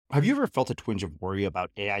Have you ever felt a twinge of worry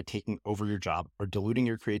about AI taking over your job or diluting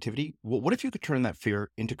your creativity? Well, what if you could turn that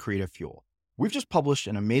fear into creative fuel? We've just published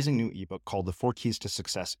an amazing new ebook called The 4 Keys to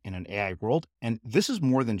Success in an AI World, and this is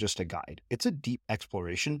more than just a guide. It's a deep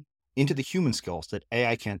exploration into the human skills that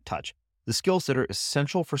AI can't touch, the skills that are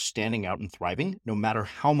essential for standing out and thriving, no matter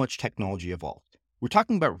how much technology evolves. We're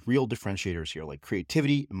talking about real differentiators here, like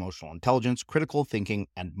creativity, emotional intelligence, critical thinking,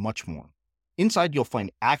 and much more. Inside, you'll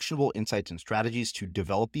find actionable insights and strategies to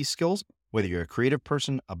develop these skills, whether you're a creative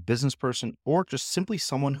person, a business person, or just simply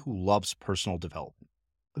someone who loves personal development.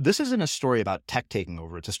 This isn't a story about tech taking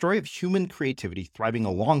over. It's a story of human creativity thriving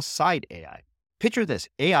alongside AI. Picture this,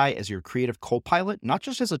 AI as your creative co-pilot, not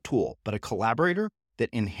just as a tool, but a collaborator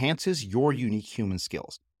that enhances your unique human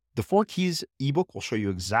skills. The 4 Keys ebook will show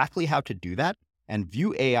you exactly how to do that and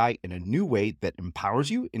view AI in a new way that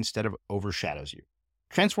empowers you instead of overshadows you.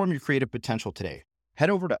 Transform your creative potential today. Head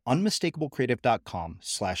over to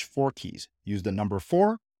unmistakablecreative.com/4keys. Use the number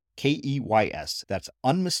 4, KEYS. That's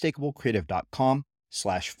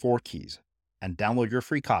unmistakablecreative.com/4keys and download your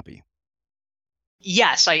free copy.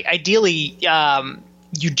 Yes, ideally,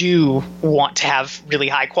 you do want to have really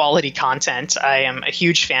high quality content. I am a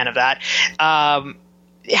huge fan of that.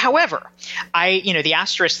 However, the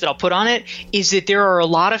asterisk that I'll put on it is that there are a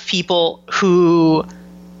lot of people who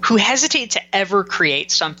hesitate to ever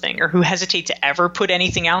create something or who hesitate to ever put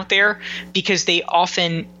anything out there because they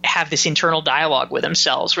often have this internal dialogue with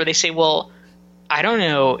themselves where they say, well, I don't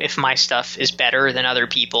know if my stuff is better than other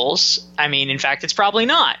people's. I mean, in fact, it's probably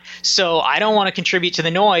not. So I don't want to contribute to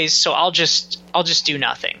the noise. So I'll just do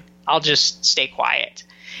nothing. I'll just stay quiet.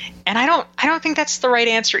 And I don't think that's the right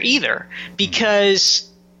answer either, because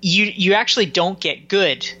you actually don't get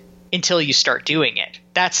good until you start doing it.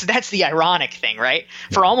 That's the ironic thing, right?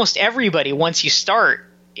 For almost everybody, once you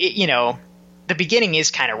start, the beginning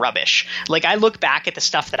is kind of rubbish. Like, I look back at the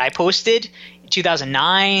stuff that I posted in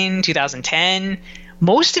 2009, 2010,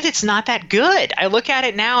 most of it's not that good. I look at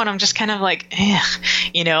it now and I'm just kind of like,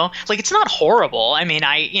 like, it's not horrible. I mean,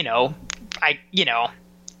 I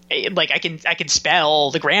can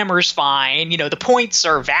spell, the grammar's fine, the points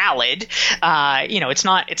are valid. It's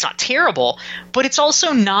not terrible, but it's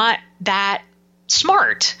also not that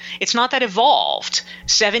smart. It's not that evolved.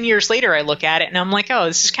 7 years later, I look at it and I'm like, oh,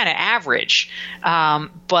 this is kind of average.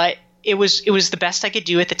 But it was the best I could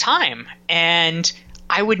do at the time. And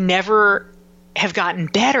I would never have gotten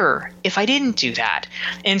better if I didn't do that.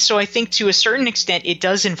 And so I think to a certain extent, it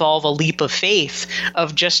does involve a leap of faith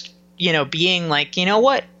of just, being like, you know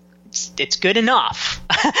what? It's good enough.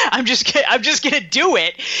 I'm just gonna do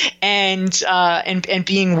it, and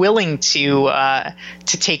being willing to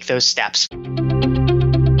take those steps.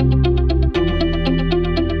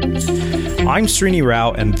 I'm Srini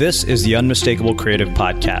Rao, and this is the Unmistakable Creative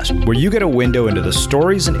Podcast, where you get a window into the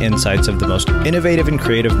stories and insights of the most innovative and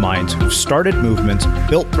creative minds who've started movements,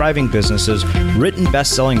 built thriving businesses, written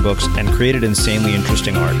best-selling books, and created insanely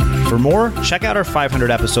interesting art. For more, check out our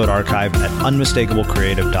 500-episode archive at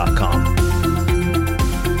unmistakablecreative.com.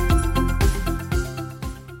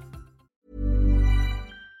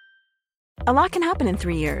 A lot can happen in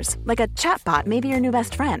 3 years, like a chatbot may be your new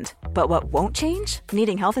best friend. But what won't change?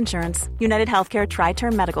 Needing health insurance. United Healthcare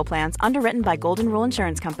Tri-Term Medical Plans, underwritten by Golden Rule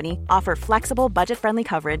Insurance Company, offer flexible, budget-friendly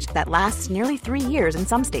coverage that lasts nearly 3 years in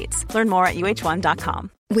some states. Learn more at uh1.com.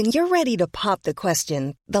 When you're ready to pop the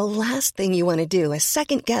question, the last thing you want to do is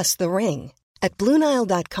second-guess the ring. At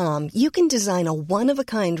BlueNile.com, you can design a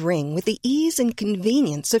one-of-a-kind ring with the ease and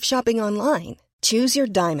convenience of shopping online. Choose your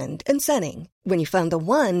diamond and setting. When you find the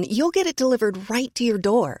one, you'll get it delivered right to your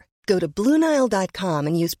door. Go to BlueNile.com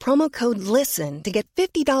and use promo code LISTEN to get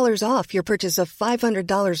 $50 off your purchase of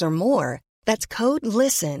 $500 or more. That's code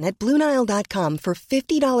LISTEN at BlueNile.com for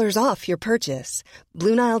 $50 off your purchase.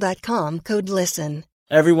 BlueNile.com, code LISTEN.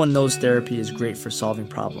 Everyone knows therapy is great for solving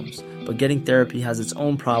problems, but getting therapy has its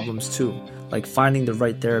own problems too, like finding the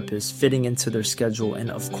right therapist, fitting into their schedule,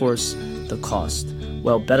 and of course, the cost.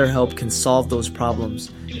 Well, BetterHelp can solve those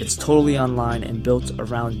problems. It's totally online and built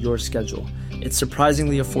around your schedule. It's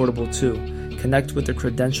surprisingly affordable too. Connect with a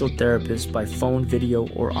credentialed therapist by phone, video,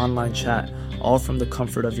 or online chat, all from the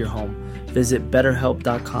comfort of your home. Visit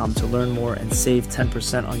BetterHelp.com to learn more and save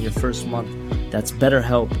 10% on your first month. That's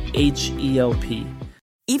BetterHelp, H-E-L-P.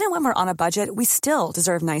 Even when we're on a budget, we still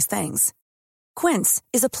deserve nice things. Quince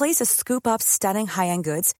is a place to scoop up stunning high-end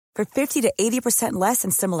goods for 50 to 80% less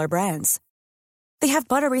than similar brands. They have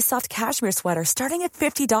buttery soft cashmere sweaters starting at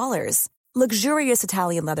 $50, luxurious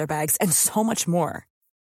Italian leather bags, and so much more.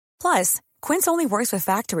 Plus, Quince only works with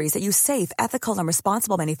factories that use safe, ethical, and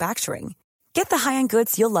responsible manufacturing. Get the high-end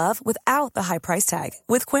goods you'll love without the high price tag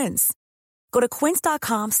with Quince. Go to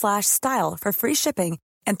quince.com/style for free shipping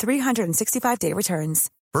and 365-day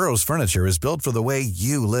returns. Burrow's furniture is built for the way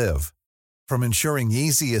you live. From ensuring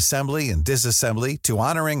easy assembly and disassembly to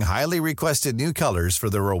honoring highly requested new colors for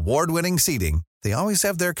their award-winning seating, they always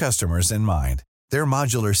have their customers in mind. Their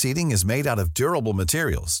modular seating is made out of durable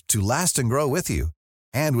materials to last and grow with you.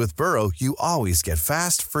 And with Burrow, you always get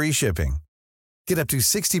fast, free shipping. Get up to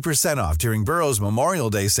 60% off during Burrow's Memorial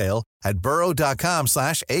Day sale at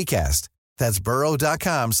burrow.com/ACAST. That's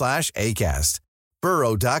burrow.com/ACAST.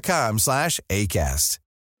 burrow.com/ACAST.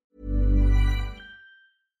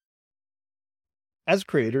 As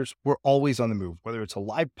creators, we're always on the move. Whether it's a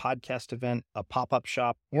live podcast event, a pop-up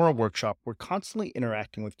shop, or a workshop, we're constantly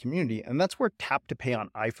interacting with community, and that's where Tap to Pay on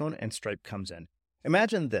iPhone and Stripe comes in.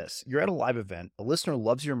 Imagine this. You're at a live event, a listener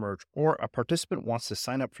loves your merch, or a participant wants to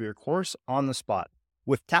sign up for your course on the spot.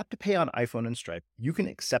 With Tap to Pay on iPhone and Stripe, you can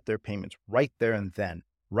accept their payments right there and then,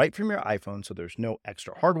 right from your iPhone, so there's no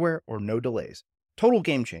extra hardware or no delays. Total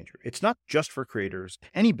game changer. It's not just for creators.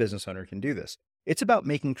 Any business owner can do this. It's about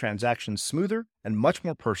making transactions smoother and much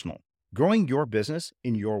more personal, growing your business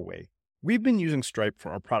in your way. We've been using Stripe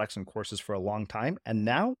for our products and courses for a long time, and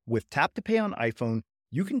now with Tap to Pay on iPhone,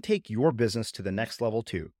 you can take your business to the next level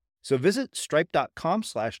too. So visit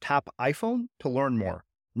stripe.com/tapiphone to learn more.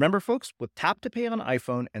 Remember, folks, with Tap to Pay on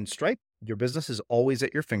iPhone and Stripe, your business is always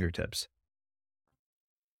at your fingertips.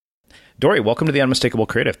 Dorie, welcome to the Unmistakable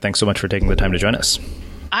Creative. Thanks so much for taking the time to join us.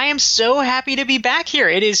 I am so happy to be back here.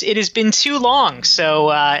 It has been too long, so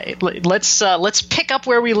let's pick up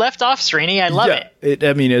where we left off, Srini. I love it.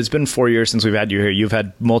 It's been 4 years since we've had you here. You've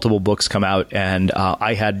had multiple books come out, and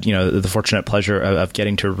I had the fortunate pleasure of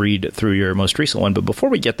getting to read through your most recent one. But before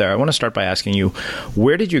we get there, I want to start by asking you,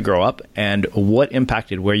 where did you grow up, and what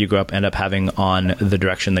impacted where you grew up end up having on the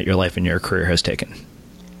direction that your life and your career has taken?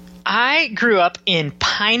 I grew up in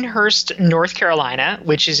Pinehurst, North Carolina,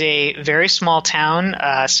 which is a very small town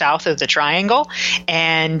south of the Triangle,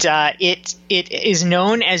 and it is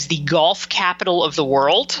known as the golf capital of the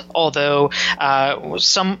world. Although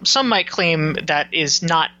some might claim that is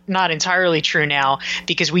not entirely true now,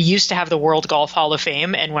 because we used to have the World Golf Hall of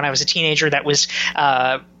Fame, and when I was a teenager, that was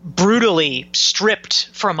brutally stripped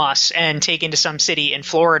from us and taken to some city in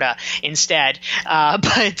Florida instead.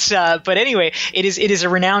 But anyway, it is a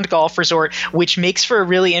renowned golf resort, which makes for a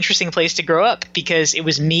really interesting place to grow up, because it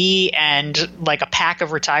was me and like a pack of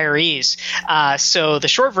retirees. So the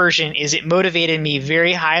short version is it motivated me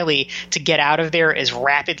very highly to get out of there as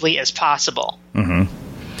rapidly as possible. Mm-hmm.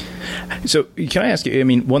 So can I ask you,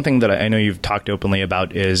 one thing that I know you've talked openly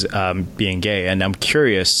about is being gay, and I'm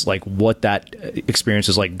curious, what that experience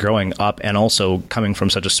is like growing up and also coming from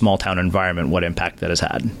such a small town environment, what impact that has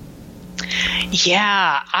had.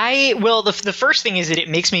 Yeah, the first thing is that it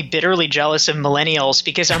makes me bitterly jealous of millennials,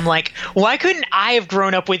 because I'm like, why couldn't I have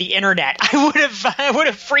grown up with the internet? I would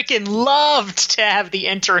have freaking loved to have the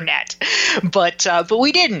internet, but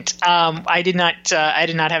we didn't. I did not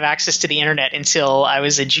have access to the internet until I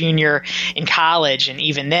was a junior in college, and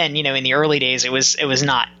even then, in the early days, it was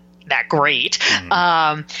not that great.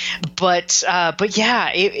 Mm. But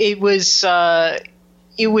yeah, it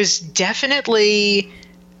was definitely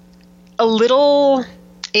a little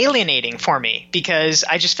alienating for me, because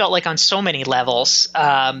I just felt like on so many levels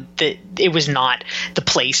that it was not the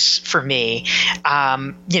place for me.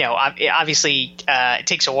 Obviously, it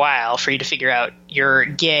takes a while for you to figure out you're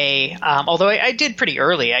gay, although I did pretty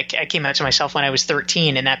early. I came out to myself when I was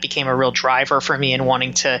 13, and that became a real driver for me in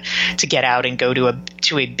wanting to get out and go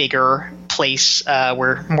to a bigger place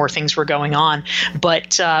where more things were going on.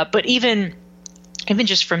 But even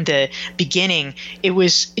just from the beginning, it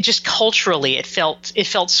just culturally, it felt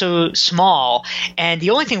so small. And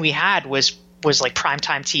the only thing we had was like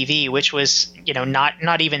primetime TV, which was,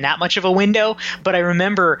 not even that much of a window. But I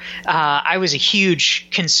remember I was a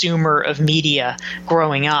huge consumer of media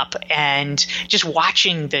growing up, and just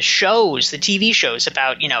watching the TV shows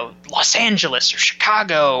about, Los Angeles or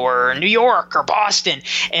Chicago or New York or Boston,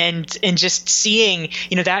 and just seeing,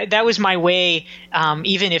 that was my way,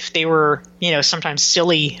 even if they were, sometimes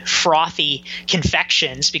silly, frothy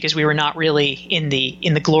confections, because we were not really in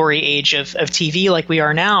the glory age of TV like we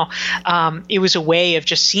are now. It was a way of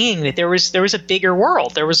just seeing that there was a bigger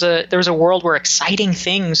world. There was a world where exciting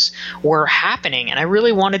things were happening, and I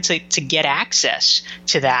really wanted to get access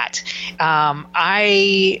to that.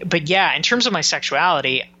 But yeah, in terms of my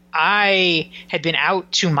sexuality, I had been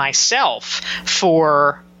out to myself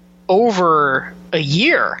for over a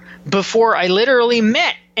year before I literally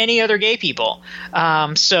met any other gay people.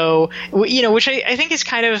 Which I think is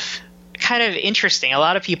kind of kind of interesting. A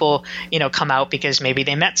lot of people, come out because maybe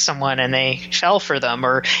they met someone and they fell for them,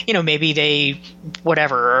 or, maybe they,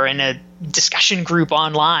 are in a discussion group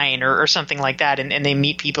online or something like that, and they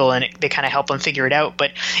meet people and they kind of help them figure it out.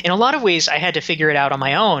 But in a lot of ways, I had to figure it out on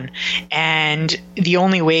my own. And the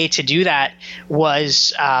only way to do that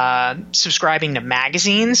was subscribing to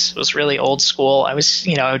magazines. It was really old school. I was,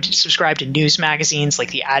 I would subscribe to news magazines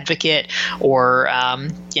like The Advocate, or,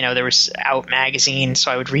 there was Out magazine.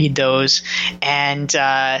 So I would read those. And,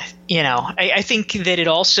 I think that it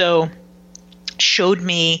also showed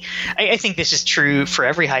me, I think this is true for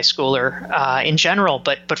every high schooler in general,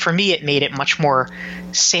 but for me it made it much more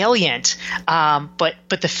salient. But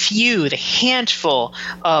the handful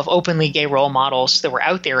of openly gay role models that were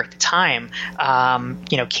out there at the time,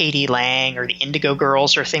 Katie Lang or the Indigo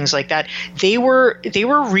Girls or things like that, they were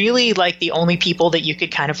really like the only people that you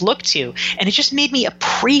could kind of look to, and it just made me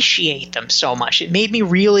appreciate them so much. It made me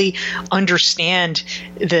really understand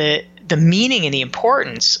the meaning and the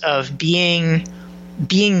importance of being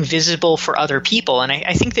visible for other people. And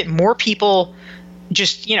I think that more people,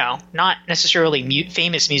 just, not necessarily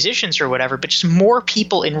famous musicians or whatever, but just more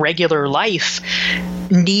people in regular life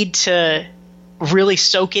need to really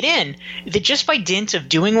soak it in, that just by dint of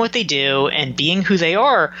doing what they do and being who they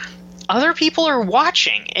are, other people are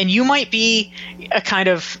watching, and you might be a kind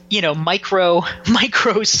of, micro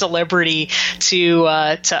celebrity to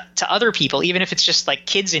other people, even if it's just like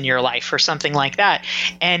kids in your life or something like that.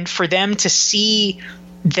 And for them to see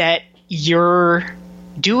that you're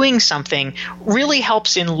doing something really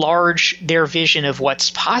helps enlarge their vision of what's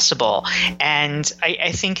possible. And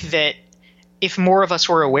I think that if more of us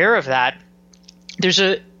were aware of that, there's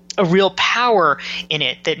a real power in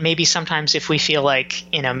it, that maybe sometimes if we feel like,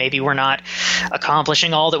 maybe we're not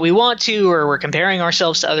accomplishing all that we want to, or we're comparing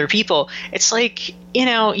ourselves to other people, it's like,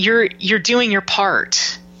 you're doing your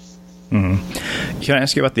part. Mm-hmm. Can I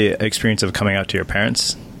ask you about the experience of coming out to your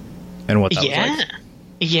parents and what that was like?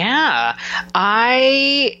 Yeah.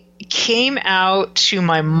 I came out to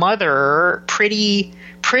my mother pretty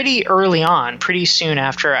early on, pretty soon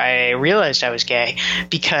after I realized I was gay,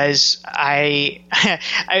 because I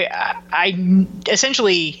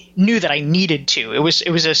essentially knew that I needed to. It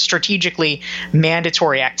was a strategically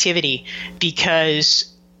mandatory activity,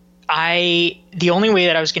 because the only way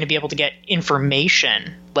that I was going to be able to get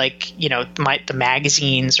information, like, the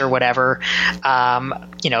magazines or whatever,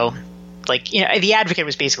 The Advocate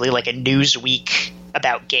was basically like a Newsweek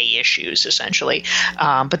about gay issues, essentially.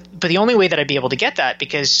 But the only way that I'd be able to get that,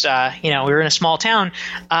 because, we were in a small town,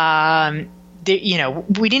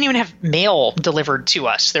 we didn't even have mail delivered to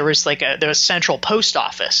us. There was a central post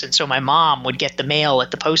office. And so my mom would get the mail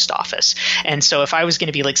at the post office. And so if I was going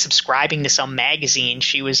to be like subscribing to some magazine,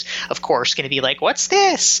 she was, of course, going to be like, what's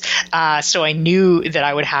this? So I knew that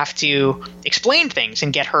I would have to explain things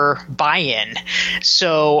and get her buy-in.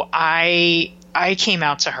 So I came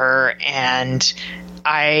out to her, and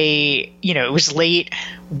it was late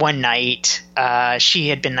one night. She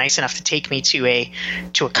had been nice enough to take me to a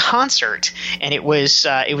concert, and it was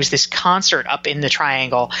this concert up in the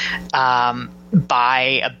Triangle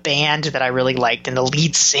by a band that I really liked, and the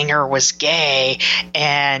lead singer was gay,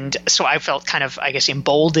 and so I felt kind of, I guess,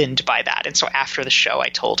 emboldened by that. And so after the show, I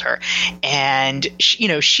told her, and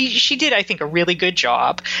she did, I think, a really good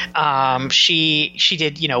job. She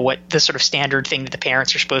did, what the sort of standard thing that the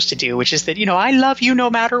parents are supposed to do, which is that, I love you no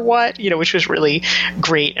matter what, which was really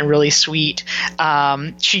great and really sweet.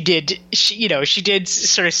 She did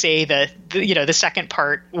sort of say the second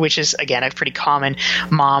part, which is, again, a pretty common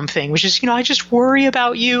mom thing, which is, I just worry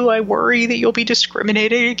about you. I worry that you'll be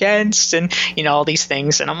discriminated against, and, all these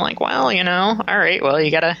things. And I'm like, well, all right, well,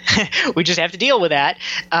 we just have to deal with that,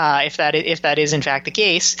 if that is in fact the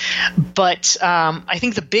case. But I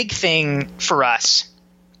think the big thing for us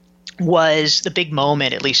was, the big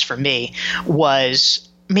moment, at least for me, was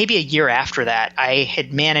maybe a year after that. I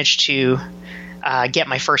had managed to get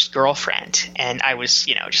my first girlfriend, and I was,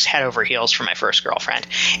 just head over heels for my first girlfriend.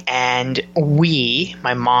 And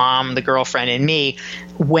my mom, the girlfriend, and me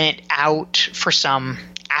went out for some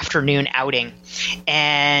afternoon outing.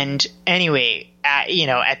 And anyway,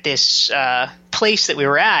 at this place that we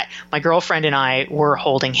were at, my girlfriend and I were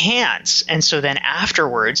holding hands. And so then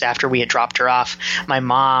afterwards, after we had dropped her off, my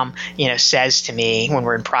mom, says to me when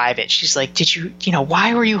we're in private, she's like, did you,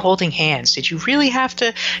 why were you holding hands? Did you really have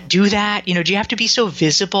to do that? Do you have to be so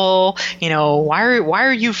visible? Why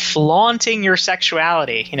are you flaunting your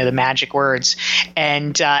sexuality? The magic words.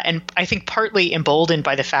 And I think partly emboldened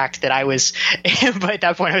by the fact that I was, by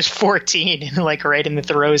that point I was 14, and like right in the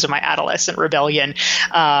throes of my adolescent rebellion.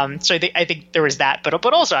 So I think there was that,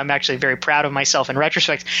 but also I'm actually very proud of myself in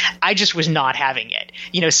retrospect. I just was not having it.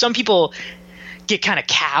 Some people get kind of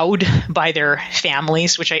cowed by their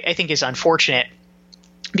families, which I think is unfortunate,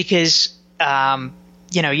 because you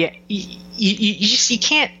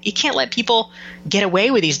can't let people get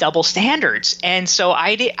away with these double standards. And so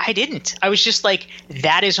I didn't. I was just like,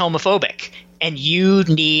 that is homophobic, and you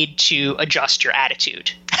need to adjust your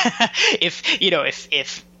attitude.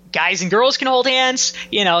 If guys and girls can hold hands,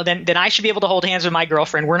 then I should be able to hold hands with my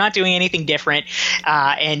girlfriend. We're not doing anything different.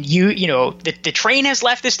 And the train has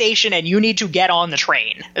left the station and you need to get on the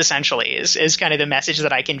train, essentially, is kind of the message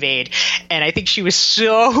that I conveyed. And I think she was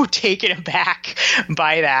so taken aback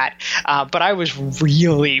by that. But I was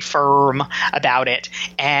really firm about it.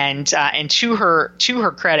 And to her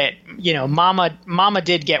credit, Mama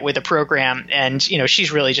did get with the program, and,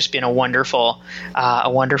 she's really just been a wonderful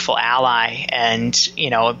ally, and,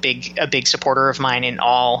 a big supporter of mine in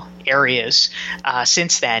all areas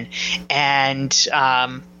since then. And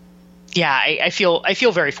I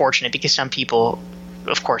feel very fortunate, because some people,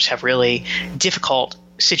 of course, have really difficult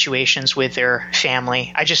situations with their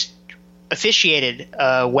family. I just officiated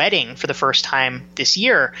a wedding for the first time this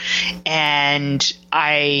year, and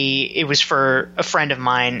it was for a friend of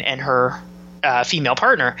mine and her female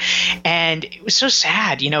partner, and it was so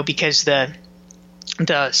sad, because the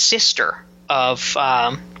sister of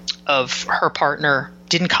her partner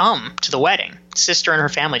didn't come to the wedding. Sister and her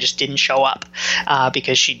family just didn't show up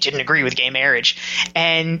because she didn't agree with gay marriage.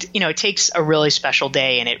 And, it takes a really special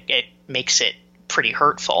day, and it makes it pretty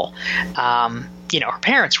hurtful. Her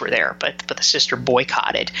parents were there, but the sister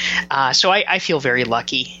boycotted. So I feel very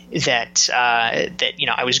lucky that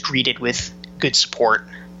I was greeted with good support.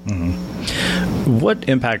 Mm-hmm. What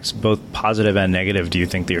impacts, both positive and negative, do you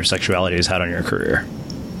think that your sexuality has had on your career?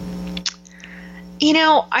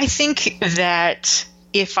 I think that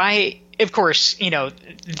of course,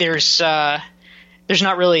 there's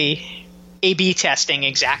not really A/B testing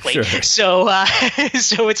exactly. Sure. So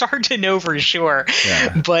it's hard to know for sure.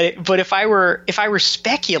 Yeah. But if I were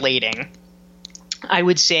speculating, I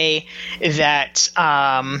would say that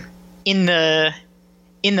in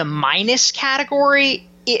the minus category,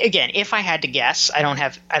 again, if I had to guess, I don't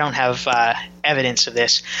have evidence of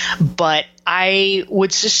this, but I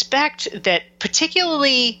would suspect that,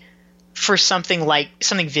 particularly for something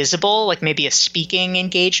visible, like maybe a speaking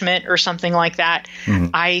engagement or something like that, mm-hmm.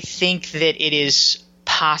 I think that it is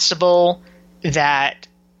possible that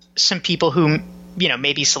some people who,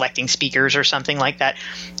 maybe selecting speakers or something like that,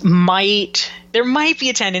 there might be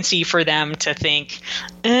a tendency for them to think,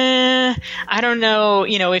 I don't know,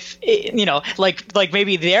 if, like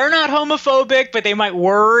maybe they're not homophobic, but they might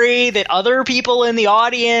worry that other people in the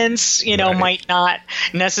audience, right, might not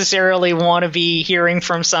necessarily want to be hearing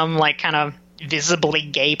from some like kind of visibly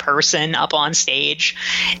gay person up on stage.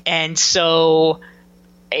 And so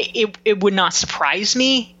it would not surprise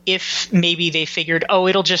me if maybe they figured,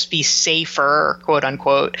 it'll just be safer, quote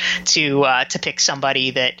unquote, to pick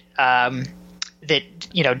somebody that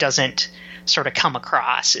doesn't sort of come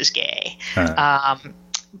across as gay. But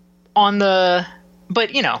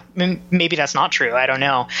maybe that's not true. I don't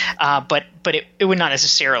know. But it would not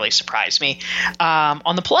necessarily surprise me.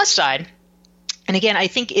 On the plus side, and again, I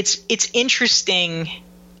think it's interesting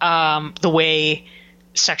the way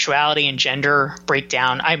sexuality and gender break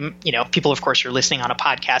down. People, of course, are listening on a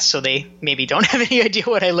podcast, so they maybe don't have any idea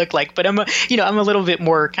what I look like, but I'm a little bit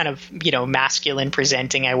more kind of, masculine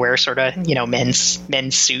presenting. I wear sort of,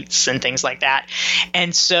 men's suits and things like that.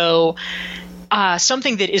 And so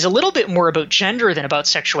something that is a little bit more about gender than about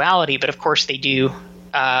sexuality, but of course they do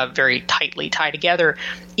very tightly tie together,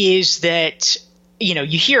 is that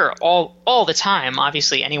you hear all the time,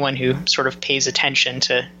 obviously anyone who sort of pays attention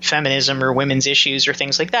to feminism or women's issues or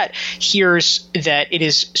things like that hears that it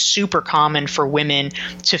is super common for women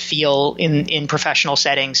to feel in professional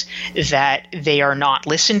settings that they are not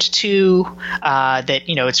listened to, that,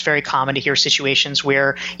 it's very common to hear situations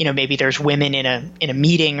where, maybe there's women in a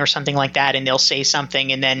meeting or something like that, and they'll say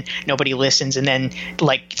something and then nobody listens. And then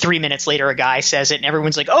like 3 minutes later, a guy says it and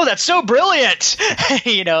everyone's like, oh, that's so brilliant.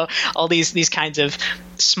 All these kinds of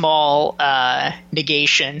small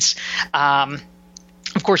negations.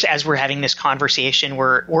 Of course, as we're having this conversation,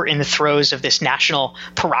 we're in the throes of this national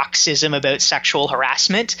paroxysm about sexual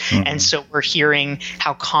harassment. Mm-hmm. And so we're hearing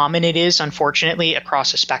how common it is, unfortunately,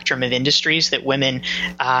 across a spectrum of industries, that women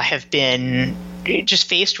have been just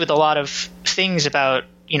faced with a lot of things about,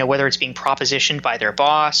 whether it's being propositioned by their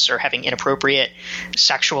boss or having inappropriate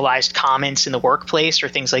sexualized comments in the workplace or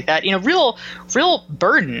things like that, real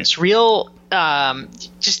burdens, real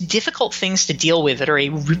just difficult things to deal with that are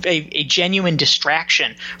a genuine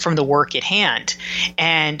distraction from the work at hand.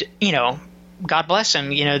 And, God bless them,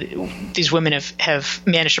 these women have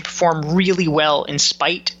managed to perform really well in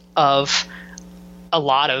spite of a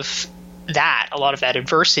lot of that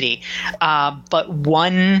adversity. But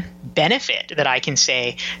one benefit that I can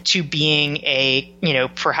say to being a,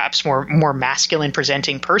 perhaps more masculine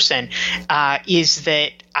presenting person is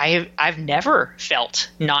that I've never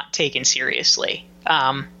felt not taken seriously.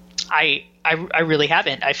 I really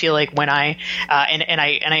haven't. I feel like when I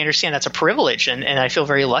understand that's a privilege, and I feel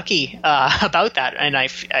very lucky about that. And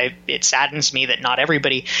it saddens me that not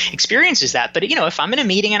everybody experiences that. But if I'm in a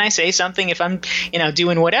meeting and I say something, if I'm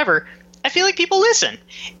doing whatever, I feel like people listen.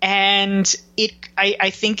 And I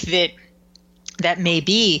think that may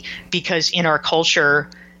be because in our culture,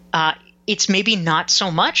 it's maybe not so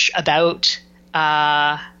much about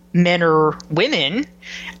men or women.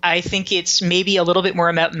 I think it's maybe a little bit more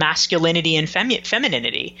about masculinity and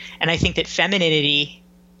femininity. And I think that femininity,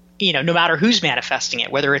 no matter who's manifesting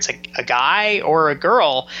it, whether it's a guy or a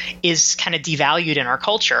girl, is kind of devalued in our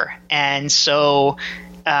culture. And so,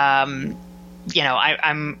 I'm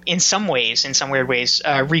in some weird ways,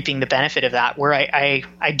 reaping the benefit of that, where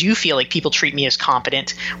I do feel like people treat me as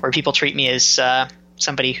competent, where people treat me as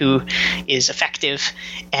somebody who is effective,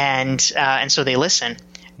 and so they listen.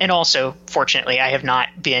 And also, fortunately, I have not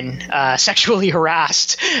been sexually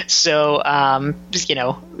harassed. So, I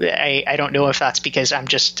don't know if that's because I'm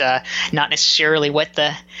just not necessarily what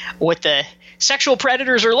the sexual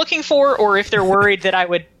predators are looking for, or if they're worried that I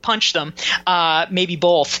would punch them. Maybe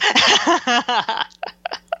both.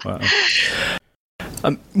 Wow.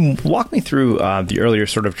 Walk me through the earlier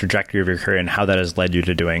sort of trajectory of your career and how that has led you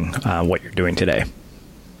to doing what you're doing today.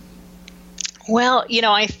 Well,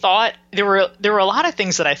 I thought there were a lot of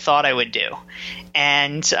things that I thought I would do.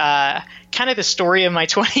 And kind of the story of my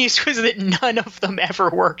 20s was that none of them ever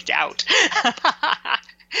worked out.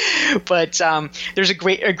 But there's a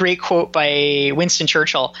great quote by Winston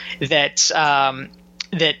Churchill that says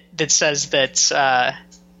that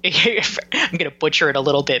I'm going to butcher it a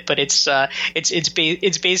little bit, but it's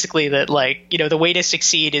basically that, like, the way to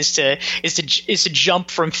succeed is to jump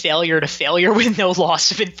from failure to failure with no loss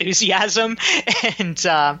of enthusiasm. And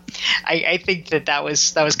I think that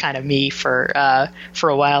was kind of me for a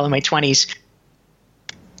while in my 20s.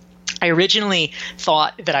 I originally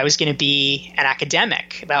thought that I was going to be an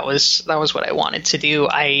academic. That was what I wanted to do.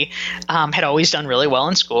 I had always done really well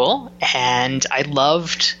in school, and I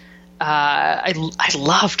loved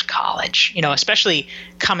college, especially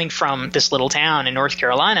coming from this little town in North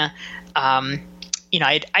Carolina. I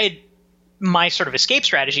had my sort of escape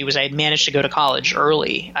strategy was I had managed to go to college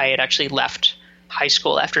early. I had actually left high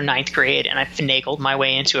school after 9th grade, and I finagled my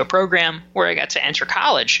way into a program where I got to enter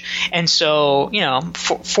college. And so,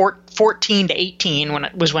 14 to 18 when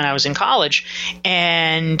I was in college,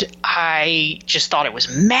 and I just thought it was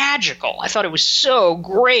magical. I thought it was so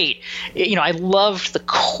great. I loved the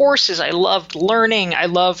courses. I loved learning. I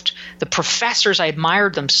loved the professors. I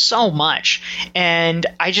admired them so much, and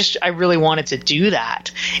I really wanted to do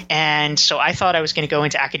that. And so I thought I was going to go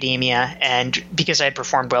into academia, and because I had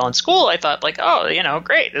performed well in school, I thought, like, oh,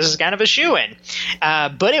 great, this is kind of a shoo-in.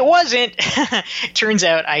 But it wasn't. Turns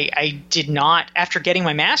out I did not, after getting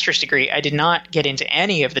my master's degree, I did not get into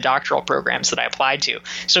any of the doctoral programs that I applied to.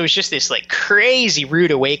 So it was just this like crazy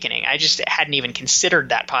rude awakening. I just hadn't even considered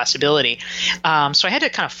that possibility. So I had to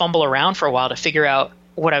kind of fumble around for a while to figure out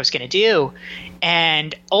what I was going to do.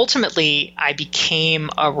 And ultimately, I became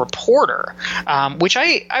a reporter, which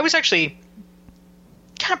I was actually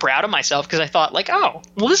kind of proud of myself, because I thought, like, oh,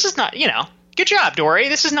 well, this is not, good job, Dorie.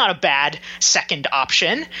 This is not a bad second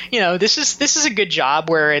option. This is a good job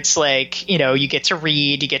where it's like, you get to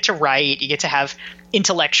read, you get to write, you get to have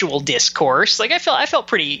intellectual discourse. Like I felt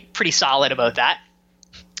pretty solid about that.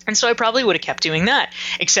 And so I probably would have kept doing that,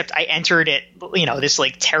 except I entered it, this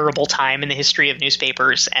like terrible time in the history of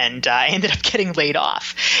newspapers, and I ended up getting laid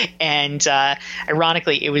off. And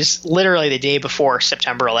ironically, it was literally the day before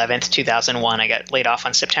September 11th, 2001. I got laid off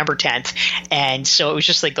on September 10th. And so it was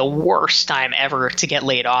just like the worst time ever to get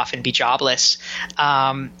laid off and be jobless.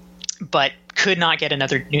 But could not get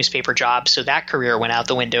another newspaper job, so that career went out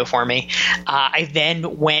the window for me. I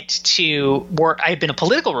then went to work. I had been a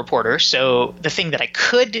political reporter, so the thing that I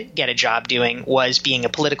could get a job doing was being a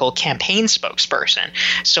political campaign spokesperson.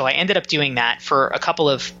 So I ended up doing that for a couple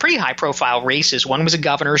of pretty high-profile races. One was a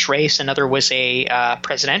governor's race, another was a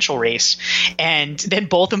presidential race, and then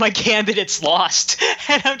both of my candidates lost.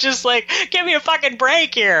 And I'm just like, give me a fucking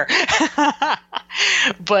break here.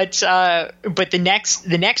 But the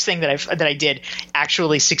next thing that I did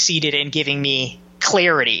actually succeeded in giving me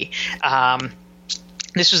clarity.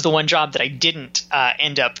 This was the one job that I didn't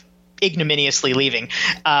end up ignominiously leaving.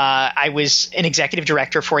 I was an executive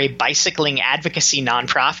director for a bicycling advocacy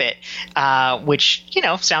nonprofit, which,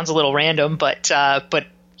 sounds a little random, but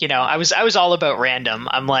I was all about random.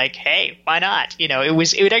 I'm like, hey, why not?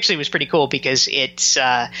 It actually was pretty cool because it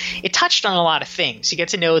touched on a lot of things. You get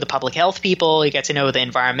to know the public health people, you get to know the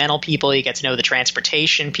environmental people, you get to know the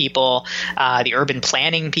transportation people, the urban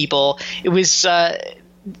planning people.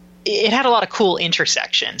 It had a lot of cool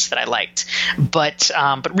intersections that I liked, but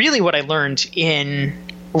really what I learned in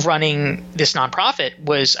running this nonprofit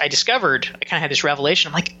was I kind of had this revelation.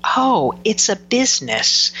 I'm like, oh, it's a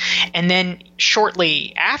business. And then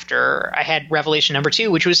shortly after, I had revelation number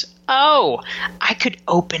 2, which was, oh, I could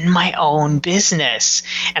open my own business.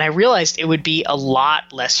 And I realized it would be a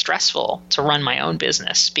lot less stressful to run my own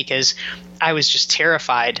business because I was just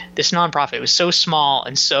terrified. This nonprofit was so small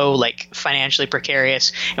and so financially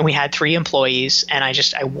precarious. And we had 3 employees, and I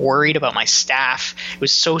worried about my staff. It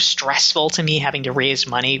was so stressful to me having to raise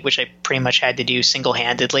money, which I pretty much had to do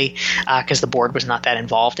single-handedly because the board was not that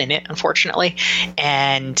involved in it, unfortunately.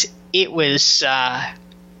 And it was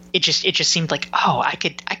it just seemed like, oh, I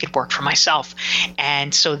could work for myself.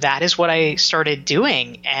 And so that is what I started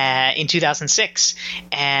doing in 2006.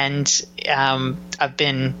 And I've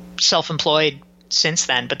been self-employed since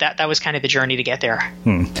then, but that was kind of the journey to get there.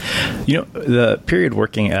 The period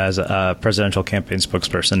working as a presidential campaign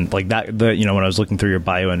spokesperson, like that, when I was looking through your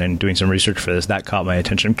bio and doing some research for this, that caught my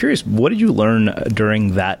attention. I'm curious, what did you learn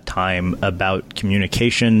during that time about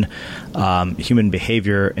communication, human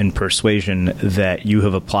behavior, and persuasion that you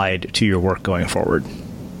have applied to your work going forward?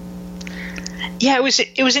 Yeah,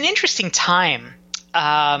 it was an interesting time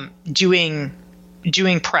doing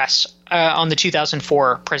press on the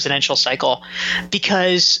 2004 presidential cycle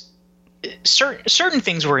because certain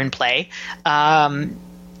things were in play.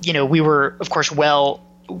 We were, of course, well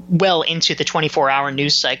into the 24-hour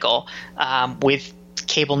news cycle with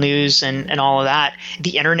cable news and all of that.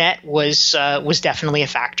 The internet was definitely a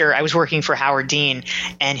factor. I was working for Howard Dean,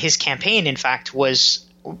 and his campaign, in fact, was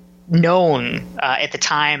known at the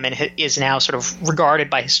time and is now sort of regarded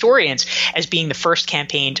by historians as being the first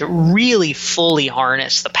campaign to really fully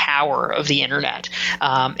harness the power of the internet,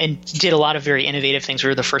 and did a lot of very innovative things. We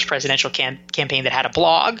were the first presidential campaign that had a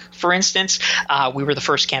blog, for instance. We were the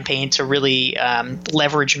first campaign to really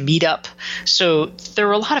leverage Meetup. So there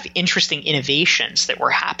were a lot of interesting innovations that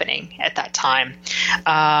were happening at that time.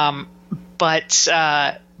 But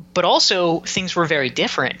also things were very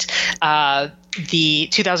different. The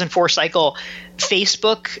 2004 cycle,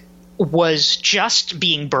 Facebook was just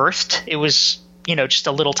being birthed. It was, just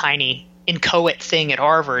a little tiny inchoate thing at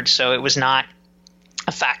Harvard, so it was not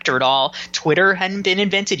a factor at all. Twitter hadn't been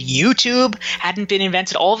invented. YouTube hadn't been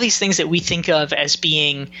invented. All of these things that we think of as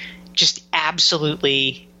being just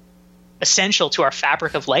absolutely essential to our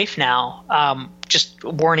fabric of life now just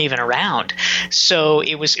weren't even around. So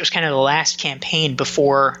it was kind of the last campaign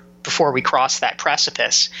before we crossed that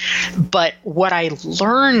precipice. But what I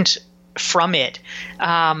learned from it,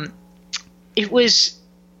 it was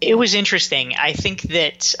interesting. I think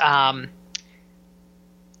that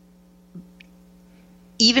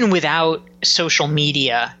even without social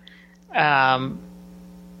media,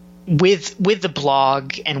 with the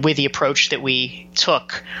blog and with the approach that we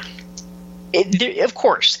took, of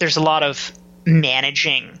course, there's a lot of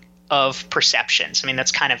managing of perceptions. I mean,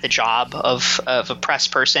 that's kind of the job of a press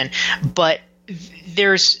person. But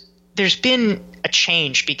there's been a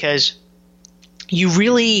change because you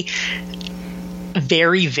really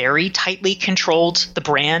very, very tightly controlled the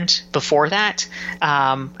brand before that.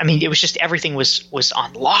 It was just everything was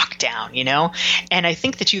on lockdown, And I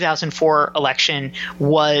think the 2004 election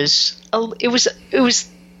was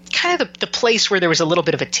kind of the place where there was a little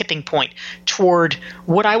bit of a tipping point toward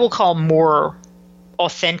what I will call more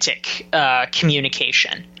authentic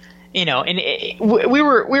communication, and we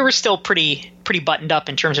were still pretty buttoned up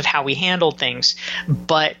in terms of how we handled things,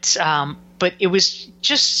 but it was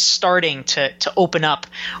just starting to open up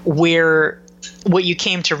where what you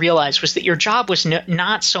came to realize was that your job was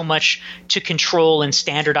not so much to control and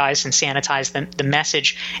standardize and sanitize the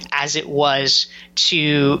message as it was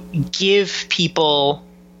to give people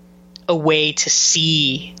a way to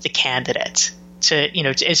see the candidate, to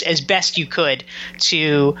as best you could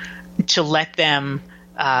to let them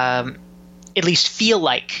at least feel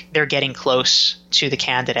like they're getting close to the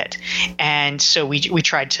candidate. And so we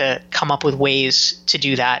tried to come up with ways to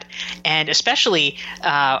do that. And especially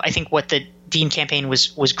I think what the Dean campaign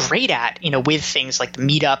was great at, with things like the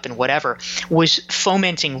meetup and whatever, was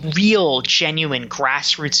fomenting real, genuine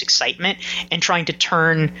grassroots excitement and trying to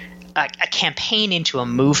turn a campaign into a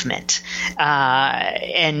movement.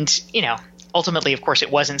 Ultimately, of course,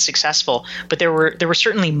 it wasn't successful, but there were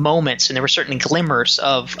certainly moments and there were certainly glimmers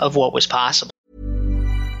of what was possible.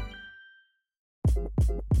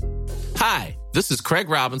 Hi, this is Craig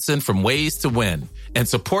Robinson from Ways to Win, and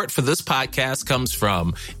support for this podcast comes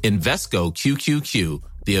from Invesco QQQ,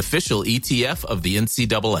 the official ETF of the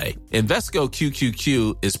NCAA. Invesco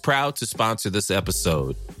QQQ is proud to sponsor this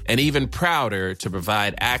episode, and even prouder to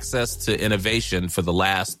provide access to innovation for the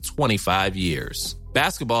last 25 years.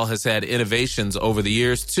 Basketball has had innovations over the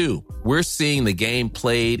years, too. We're seeing the game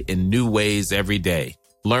played in new ways every day.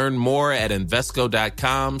 Learn more at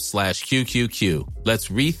Invesco.com/QQQ. Let's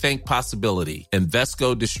rethink possibility.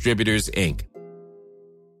 Invesco Distributors, Inc.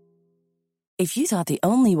 If you thought the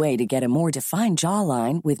only way to get a more defined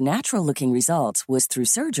jawline with natural-looking results was through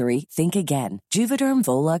surgery, think again. Juvederm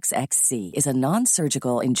Volux XC is a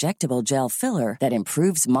non-surgical injectable gel filler that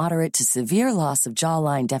improves moderate to severe loss of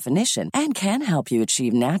jawline definition and can help you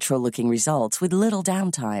achieve natural-looking results with little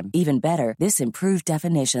downtime. Even better, this improved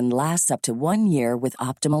definition lasts up to 1 year with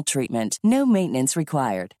optimal treatment. No maintenance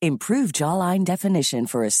required. Improve jawline definition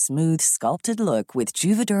for a smooth, sculpted look with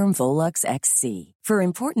Juvederm Volux XC. For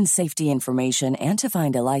important safety information and to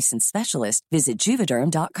find a licensed specialist, visit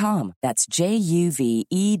Juvederm.com. That's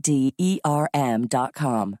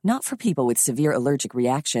JUVEDERM.com. Not for people with severe allergic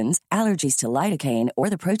reactions, allergies to lidocaine,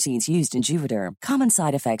 or the proteins used in Juvederm. Common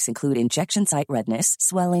side effects include injection site redness,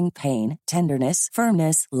 swelling, pain, tenderness,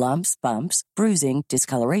 firmness, lumps, bumps, bruising,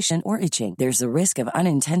 discoloration, or itching. There's a risk of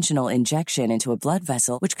unintentional injection into a blood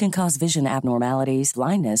vessel, which can cause vision abnormalities,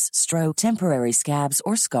 blindness, stroke, temporary scabs,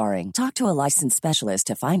 or scarring. Talk to a licensed specialist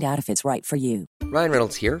to find out if it's right for you. Ryan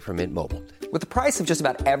Reynolds here from Mint Mobile. With the price of just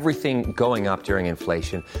about everything going up during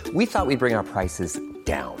inflation, we thought we'd bring our prices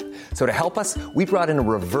down. So to help us, we brought in a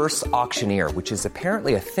reverse auctioneer, which is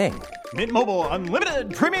apparently a thing. Mint Mobile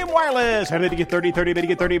Unlimited Premium Wireless. How to get 30, 30, bit to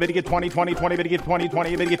get 30, bit to get 20, 20, 20, bit to get 20,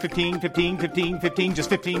 20, bit to get 15, 15, 15, 15, just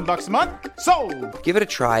 $15 a month? Sold! Give it a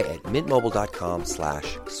try at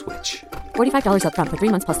mintmobile.com/switch. $45 up front for 3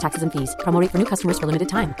 months plus taxes and fees. Promo rate for new customers for limited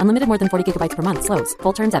time. Unlimited more than 40 gigabytes per month. Slows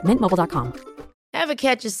full terms at mintmobile.com. Ever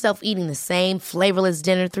catch yourself eating the same flavorless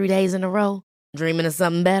dinner 3 days in a row? Dreaming of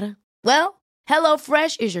something better? Well,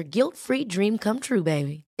 HelloFresh is your guilt-free dream come true,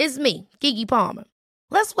 baby. It's me, Keke Palmer.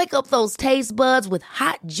 Let's wake up those taste buds with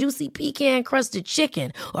hot, juicy pecan-crusted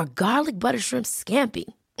chicken or garlic butter shrimp scampi.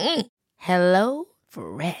 Hello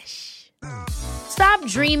Fresh. Stop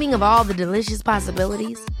dreaming of all the delicious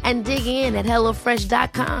possibilities and dig in at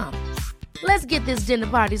HelloFresh.com. Let's get this dinner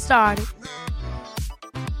party started.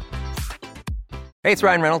 Hey, it's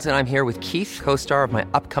Ryan Reynolds, and I'm here with Keith, co-star of my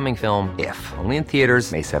upcoming film, If, only in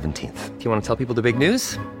theaters May 17th. Do you want to tell people the big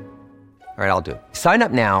news? All right, I'll do it. Sign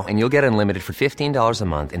up now and you'll get unlimited for $15 a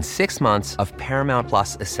month and 6 months of Paramount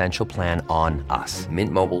Plus Essential Plan on us.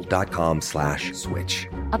 MintMobile.com/switch.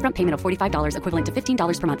 Upfront payment of $45 equivalent to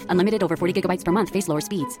 $15 per month. Unlimited over 40 gigabytes per month. Face lower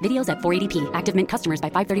speeds. Videos at 480p. Active Mint customers by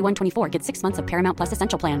 531.24 get 6 months of Paramount Plus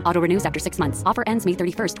Essential Plan. Auto renews after 6 months. Offer ends May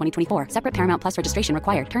 31st, 2024. Separate Paramount Plus registration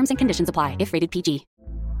required. Terms and conditions apply if rated PG.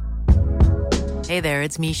 Hey there,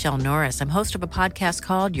 it's Michelle Norris. I'm host of a podcast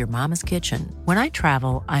called Your Mama's Kitchen. When I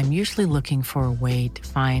travel, I'm usually looking for a way to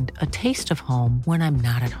find a taste of home when I'm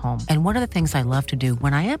not at home. And one of the things I love to do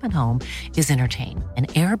when I am at home is entertain. And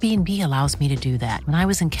Airbnb allows me to do that. When I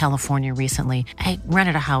was in California recently, I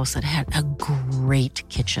rented a house that had a great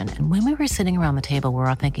kitchen. And when we were sitting around the table, we're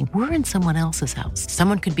all thinking, we're in someone else's house.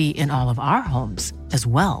 Someone could be in all of our homes as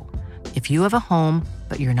well. If you have a home,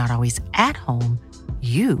 but you're not always at home,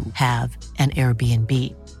 you have an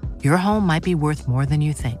Airbnb. Your home might be worth more than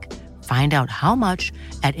you think. Find out how much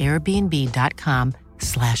at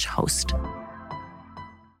airbnb.com/host.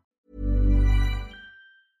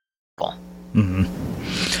 Mm-hmm.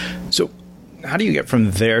 So how do you get from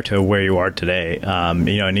there to where you are today? I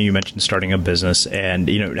know you mentioned starting a business, and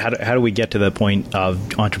how do we get to the point of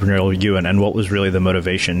entrepreneurial you, and what was really the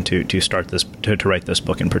motivation to start this, to write this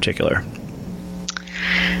book in particular?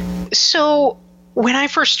 So when I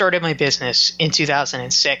first started my business in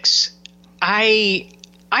 2006, I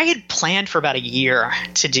had planned for about a year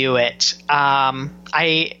to do it.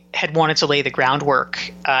 I had wanted to lay the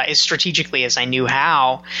groundwork as strategically as I knew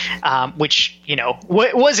how, which,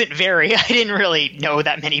 wasn't very. I didn't really know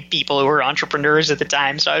that many people who were entrepreneurs at the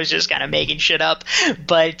time, so I was just kind of making shit up.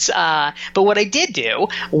 But what I did do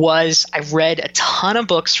was I read a ton of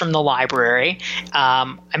books from the library.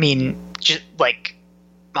 Just like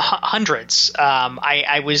hundreds.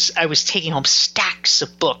 I was taking home stacks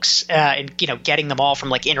of books and getting them all from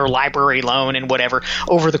like interlibrary loan and whatever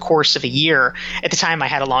over the course of a year. At the time, I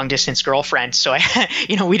had a long distance girlfriend, so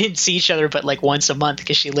we didn't see each other but like once a month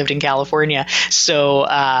because she lived in California. So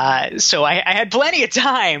I had plenty of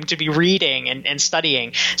time to be reading and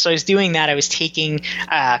studying. So I was doing that. I was taking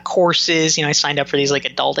courses. I signed up for these like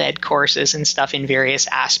adult ed courses and stuff in various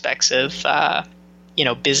aspects of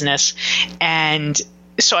business. And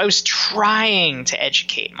so I was trying to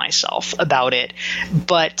educate myself about it,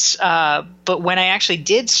 but when I actually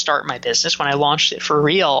did start my business, when I launched it for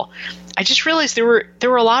real, I just realized there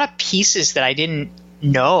were a lot of pieces that I didn't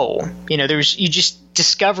know. You just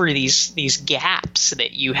discover these gaps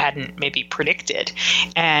that you hadn't maybe predicted,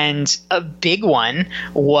 and a big one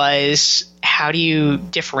was, how do you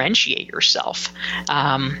differentiate yourself?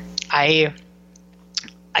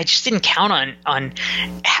 I just didn't count on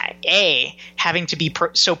having to be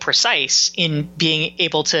so precise in being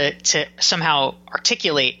able to somehow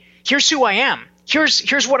articulate, here's who I am.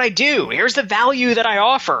 Here's what I do. Here's the value that I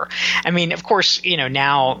offer. I mean, of course,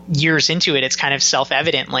 now years into it, it's kind of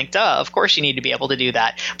self-evident, like, duh, of course you need to be able to do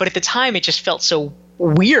that. But at the time, it just felt so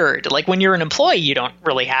weird. Like when you're an employee, you don't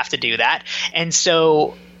really have to do that. And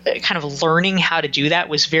so kind of learning how to do that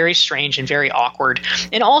was very strange and very awkward.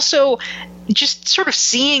 And also just sort of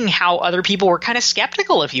seeing how other people were kind of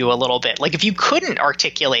skeptical of you a little bit. Like if you couldn't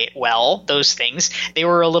articulate well those things, they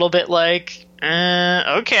were a little bit like,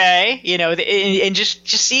 okay, and just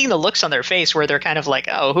seeing the looks on their face where they're kind of like,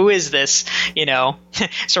 oh, who is this,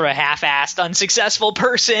 sort of half-assed, unsuccessful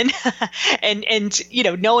person, and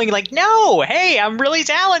knowing like, no, hey, I'm really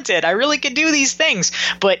talented, I really can do these things,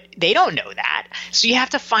 but they don't know that, so you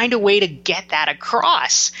have to find a way to get that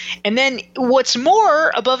across. And then what's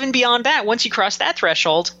more, above and beyond that, once you cross that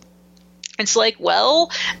threshold, it's like,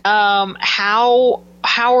 well,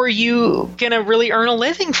 how are you going to really earn a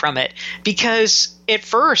living from it? Because at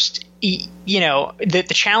first, the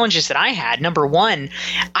challenges that I had, number one,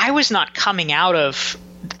 I was not coming out of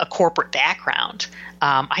a corporate background.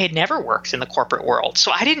 I had never worked in the corporate world.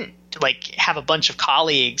 So I didn't have a bunch of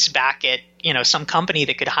colleagues back at, some company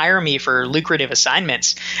that could hire me for lucrative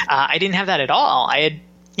assignments. I didn't have that at all. I've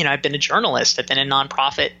been a journalist. I've been a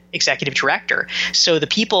nonprofit executive director. So the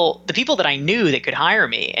people that I knew that could hire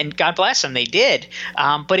me, and God bless them, they did.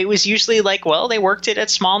 But it was usually like, well, they worked at a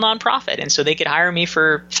small nonprofit, and so they could hire me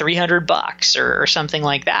for $300 or something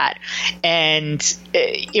like that. And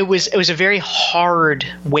it was a very hard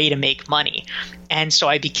way to make money. And so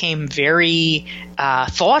I became very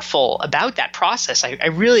thoughtful about that process. I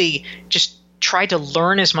really just tried to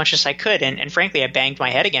learn as much as I could, and frankly, I banged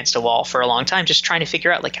my head against a wall for a long time, just trying to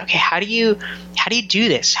figure out, like, okay, how do you do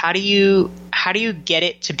this? How do you get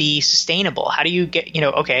it to be sustainable? How do you get,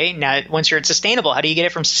 okay, now once you're at sustainable, how do you get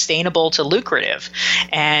it from sustainable to lucrative?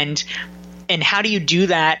 And how do you do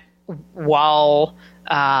that while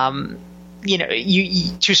you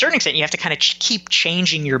to a certain extent, you have to kind of keep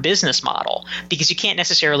changing your business model, because you can't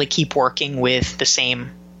necessarily keep working with the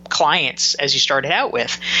same clients as you started out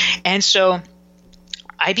with. And so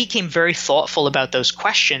I became very thoughtful about those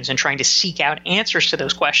questions and trying to seek out answers to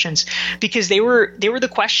those questions, because they were the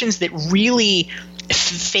questions that really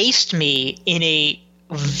faced me in a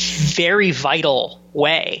very vital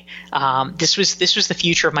way. This was the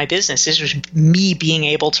future of my business. This was me being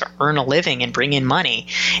able to earn a living and bring in money,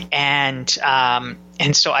 and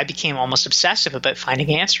so I became almost obsessive about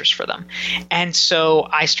finding answers for them. And so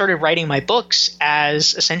I started writing my books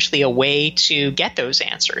as essentially a way to get those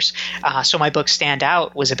answers. So my book Stand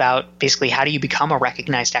Out was about basically, how do you become a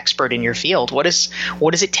recognized expert in your field? What does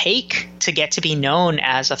it take to get to be known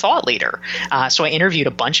as a thought leader? So I interviewed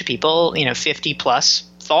a bunch of people, 50 plus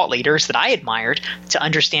thought leaders that I admired, to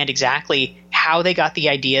understand exactly how they got the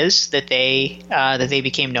ideas that they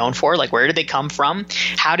became known for. Like, where did they come from?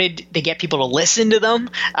 How did they get people to listen to them?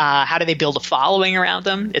 How did they build a following around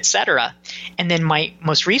them, etc.? And then my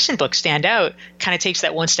most recent book, Stand Out, kind of takes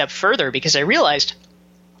that one step further, because I realized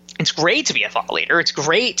it's great to be a thought leader. It's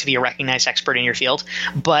great to be a recognized expert in your field.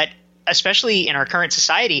 But especially in our current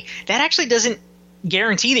society, that actually doesn't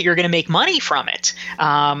guarantee that you're going to make money from it.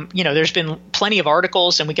 There's been plenty of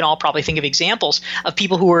articles, and we can all probably think of examples of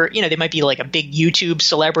people who are, they might be like a big YouTube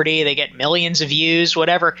celebrity. They get millions of views,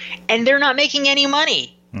 whatever, and they're not making any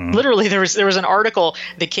money. Literally, there was an article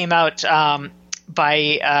that came out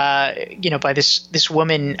by this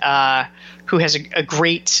woman who has a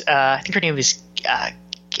great, I think her name is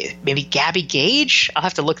maybe Gabby Gage. I'll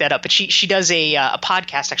have to look that up. But she does a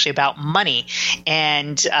podcast actually about money,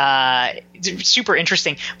 and it's super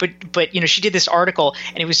interesting. But she did this article,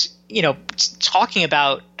 and it was talking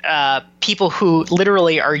about people who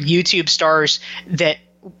literally are YouTube stars that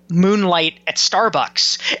moonlight at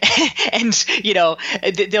Starbucks and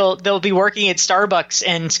they'll be working at Starbucks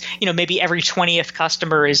and maybe every 20th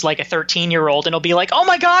customer is like a 13-year-old and it'll be like, oh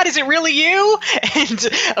my god, is it really you? And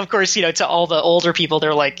of course, to all the older people,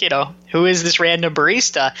 they're like, who is this random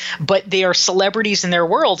barista? But they are celebrities in their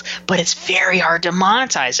world, but it's very hard to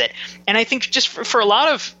monetize it. And I think just for a lot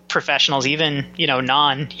of professionals, even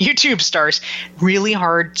non-YouTube stars, really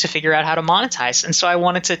hard to figure out how to monetize. And so I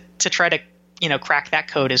wanted to try to crack that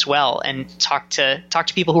code as well and talk to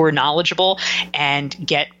people who are knowledgeable and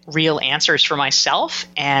get real answers for myself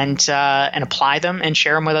and apply them and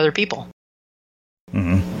share them with other people.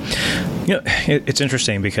 Mm-hmm. It's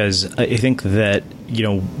interesting because I think that,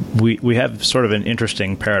 we have sort of an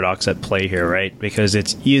interesting paradox at play here, right? Because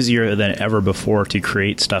it's easier than ever before to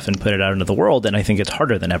create stuff and put it out into the world. And I think it's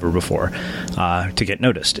harder than ever before to get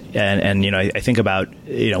noticed. And I think about,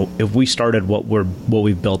 if we started what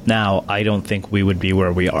we've built now, I don't think we would be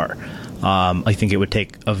where we are. I think it would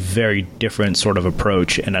take a very different sort of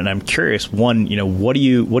approach. And I'm curious, one, what do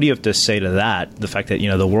you have to say to that? The fact that,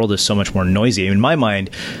 the world is so much more noisy. In my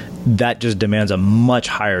mind, that just demands a much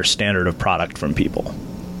higher standard of product from people.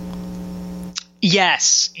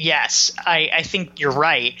 Yes. I think you're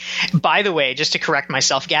right. By the way, just to correct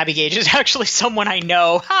myself, Gabby Gage is actually someone I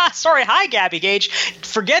know. Hi, Gabby Gage.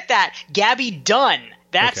 Forget that. Gabby Dunn.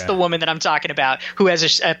 That's the woman that I'm talking about, who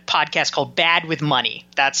has a podcast called Bad with Money.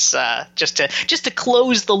 That's just to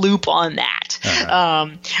close the loop on that. Uh-huh.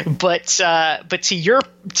 But to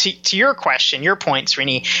your question, your point,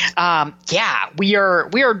 Srini,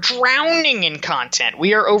 we are drowning in content.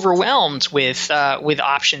 We are overwhelmed with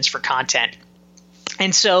options for content,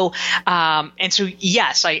 and so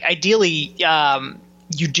yes, ideally.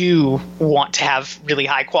 You do want to have really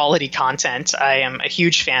high quality content. I am a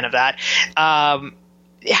huge fan of that.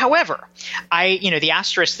 However, the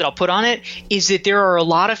asterisk that I'll put on it is that there are a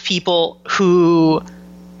lot of people who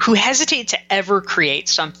hesitate to ever create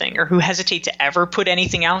something or who hesitate to ever put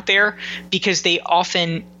anything out there because they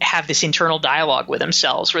often have this internal dialogue with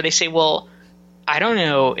themselves where they say, well, I don't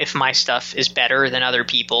know if my stuff is better than other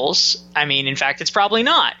people's. I mean, in fact, it's probably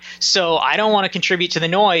not. So I don't want to contribute to the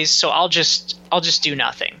noise. So I'll just do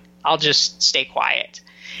nothing. I'll just stay quiet.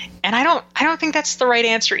 And I don't think that's the right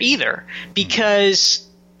answer either, because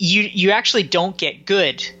you actually don't get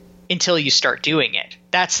good until you start doing it.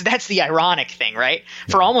 That's the ironic thing, right?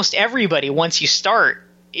 Yeah. For almost everybody, once you start,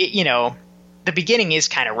 the beginning is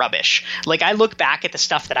kind of rubbish. Like I look back at the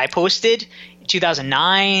stuff that I posted in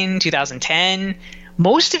 2009, 2010,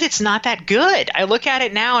 most of it's not that good. I look at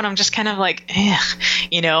it now and I'm just kind of like,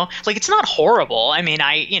 like it's not horrible. I mean,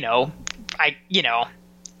 I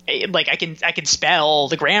can spell,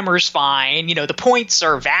 the grammar's fine, the points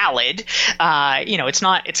are valid. It's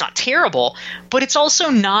not terrible, but it's also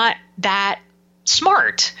not that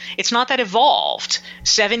smart. It's not that evolved.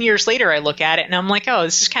 7 years later, I look at it and I'm like, oh,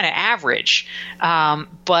 this is kind of average.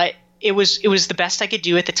 But it was the best I could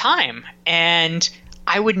do at the time. And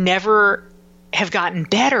I would never have gotten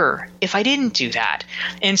better if I didn't do that.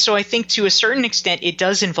 And so I think to a certain extent, it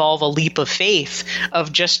does involve a leap of faith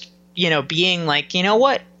of just, being like, you know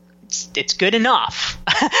what? It's good enough.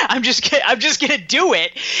 I'm just gonna do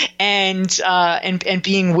it, and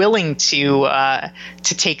being willing to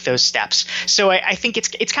take those steps. So I think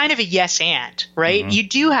it's kind of a yes and, right? Mm-hmm. You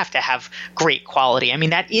do have to have great quality. I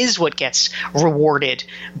mean, that is what gets rewarded,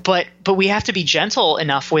 but we have to be gentle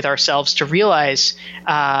enough with ourselves to realize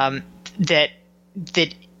that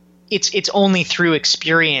it's only through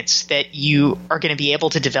experience that you are going to be able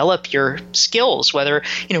to develop your skills, whether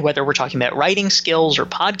we're talking about writing skills or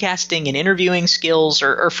podcasting and interviewing skills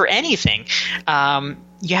or for anything.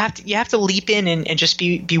 You have to leap in and just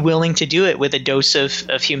be willing to do it with a dose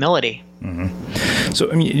of humility. Mm-hmm. So,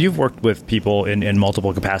 I mean, you've worked with people in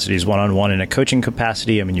multiple capacities, one-on-one in a coaching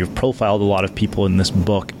capacity. I mean, you've profiled a lot of people in this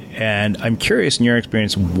book. And I'm curious, in your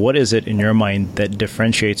experience, what is it in your mind that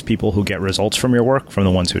differentiates people who get results from your work from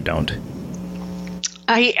the ones who don't?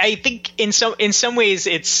 I think in some ways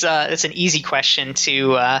it's an easy question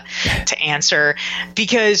to answer,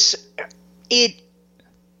 because it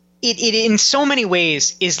in so many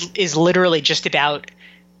ways is literally just about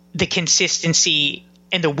the consistency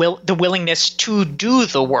and the willingness to do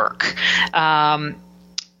the work.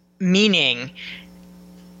 Meaning,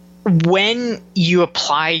 when you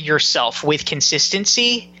apply yourself with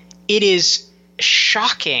consistency, it is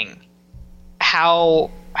shocking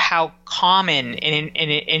how common and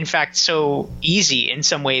in fact so easy in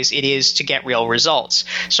some ways it is to get real results.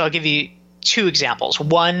 So I'll give you two examples.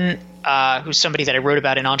 One, who's somebody that I wrote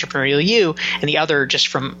about in Entrepreneurial You, and the other just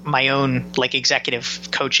from my own like executive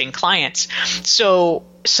coaching clients. So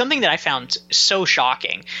something that I found so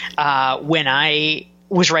shocking when I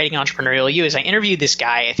was writing Entrepreneurial You is I interviewed this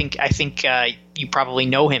guy. I think you probably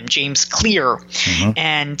know him, James Clear. Mm-hmm.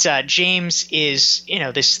 And James is,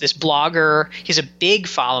 this blogger. He's a big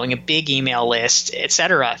following, a big email list, et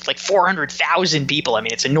cetera. It's like 400,000 people. I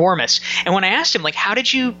mean, it's enormous. And when I asked him, like, how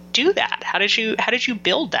did you do that? How did you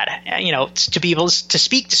build that? To be able to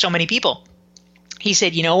speak to so many people? He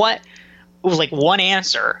said, you know what? It was like one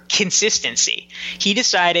answer: consistency. He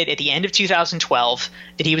decided at the end of 2012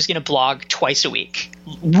 that he was going to blog twice a week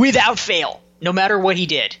without fail, no matter what he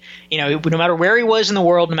did. No matter where he was in the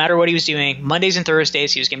world, no matter what he was doing, Mondays and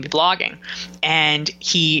Thursdays he was going to be blogging. And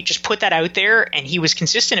he just put that out there, and he was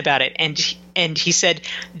consistent about it. And he said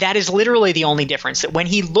that is literally the only difference, that when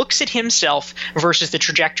he looks at himself versus the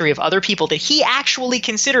trajectory of other people that he actually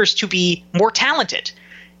considers to be more talented,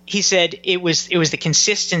 he said it was the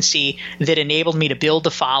consistency that enabled me to build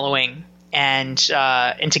the following and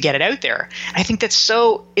to get it out there. I think it's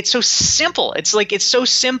so simple. It's so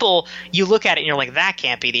simple. You look at it and you're like, that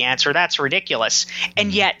can't be the answer. That's ridiculous.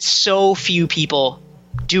 And yet so few people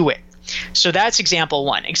do it. So that's example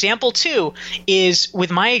one. Example two is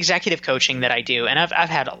with my executive coaching that I do, and I've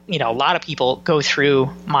had a lot of people go through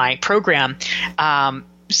my program.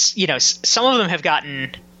 Some of them have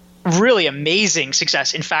gotten really amazing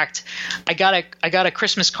success. In fact, I got a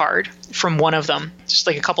Christmas card from one of them just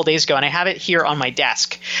like a couple days ago, and I have it here on my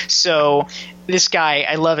desk. So this guy,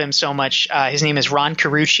 I love him so much. His name is Ron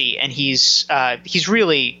Carucci, and he's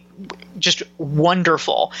really just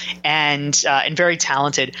wonderful and very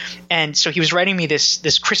talented. And so he was writing me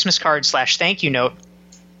this Christmas card / thank you note,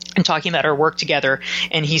 and talking about our work together.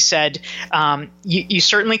 And he said, you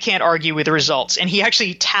certainly can't argue with the results. And he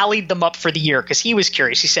actually tallied them up for the year because he was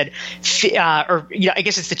curious. He said, I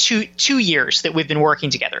guess it's the two years that we've been working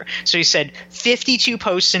together. So he said 52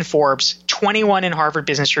 posts in Forbes, 21 in Harvard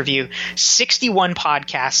Business Review, 61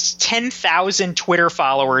 podcasts, 10,000 Twitter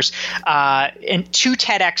followers, and 2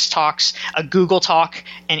 TEDx talks, a Google talk,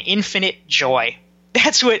 and infinite joy.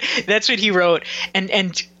 That's what he wrote.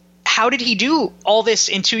 And how did he do all this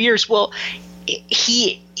in 2 years? Well,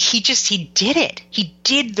 he did it. He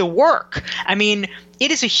did the work. I mean,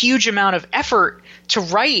 it is a huge amount of effort to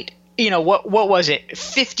write, what was it?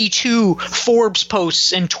 52 Forbes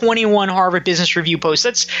posts and 21 Harvard Business Review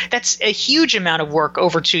posts. That's a huge amount of work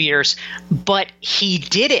over 2 years, but he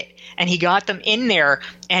did it, and he got them in there,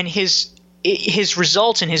 and his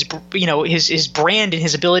results and his brand and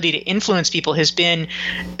his ability to influence people has been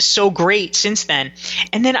so great since then.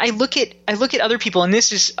 And then I look at other people, and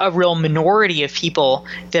this is a real minority of people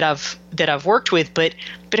that I've worked with, but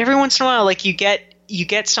every once in a while, like you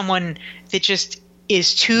get someone that just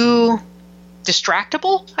is too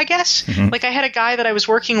distractible, I guess. Mm-hmm. Like I had a guy that I was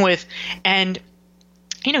working with, and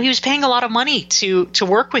he was paying a lot of money to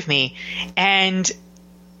work with me, and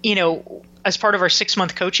as part of our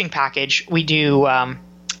 6-month coaching package, we do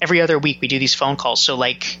every other week we do these phone calls. So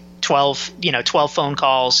like 12 phone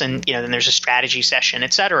calls, and then there's a strategy session,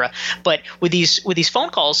 et cetera. But with these phone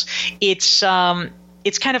calls, it's kind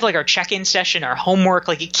of like our check-in session, our homework.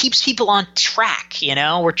 Like it keeps people on track.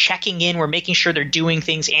 We're checking in, we're making sure they're doing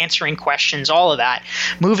things, answering questions, all of that,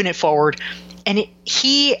 moving it forward. And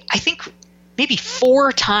I think maybe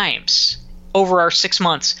 4 times over our 6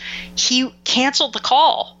 months, he canceled the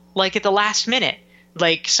call. Like at the last minute.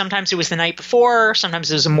 Like sometimes it was the night before,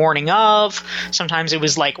 sometimes it was the morning of, sometimes it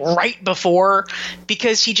was like right before,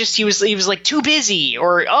 because he was like too busy,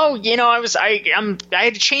 or I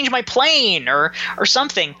had to change my plane or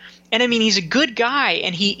something. And I mean, he's a good guy,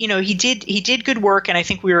 and he did good work, and I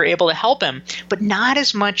think we were able to help him, but not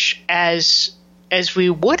as much as we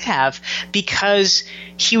would have, because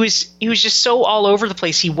he was just so all over the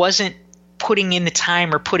place. He wasn't putting in the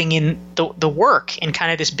time or putting in the work in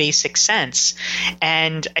kind of this basic sense.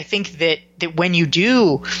 And I think that when you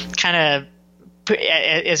do kind of,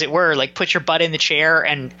 as it were, like put your butt in the chair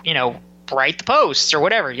and, write the posts or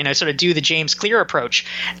whatever, sort of do the James Clear approach,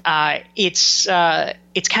 it's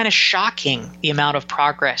kind of shocking the amount of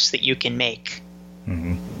progress that you can make.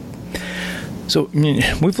 Mm-hmm. So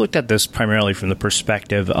we've looked at this primarily from the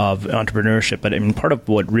perspective of entrepreneurship, but I mean, part of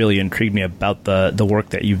what really intrigued me about the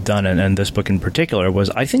work that you've done and this book in particular was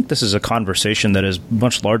I think this is a conversation that is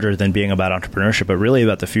much larger than being about entrepreneurship, but really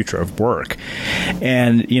about the future of work.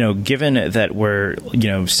 And, given that we're,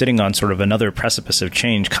 sitting on sort of another precipice of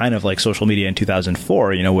change, kind of like social media in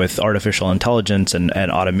 2004, with artificial intelligence and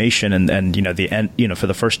automation and the end, for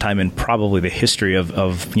the first time in probably the history of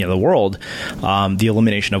the world, the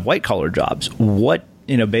elimination of white collar jobs. What,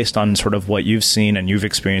 based on sort of what you've seen and you've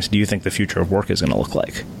experienced, do you think the future of work is going to look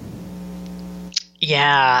like?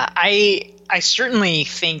 Yeah, I certainly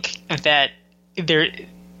think that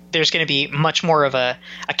there's going to be much more of a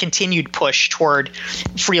continued push toward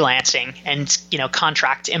freelancing and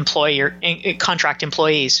contract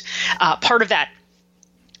employees. Part of that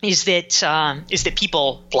is that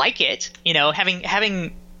people like it.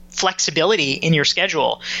 Having flexibility in your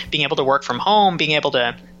schedule, being able to work from home, being able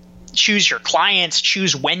to choose your clients,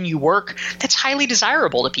 choose when you work, that's highly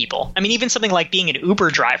desirable to people. I mean, even something like being an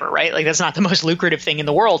Uber driver, right? Like that's not the most lucrative thing in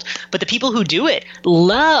the world, but the people who do it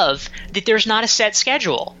love that there's not a set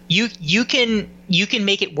schedule. You can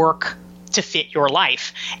make it work to fit your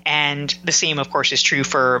life. And the same, of course, is true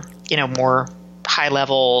for, more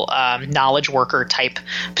high-level knowledge worker type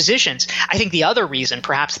positions. I think the other reason,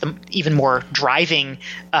 perhaps the even more driving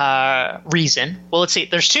reason, well, let's say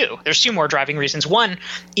there's two more driving reasons. One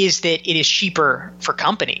is that it is cheaper for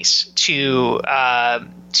companies to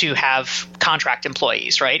have contract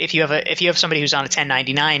employees, right? If you have somebody who's on a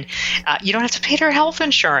 1099, you don't have to pay their health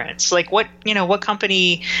insurance. Like what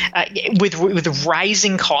company with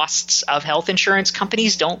rising costs of health insurance,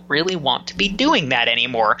 companies don't really want to be doing that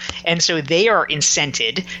anymore, and so they are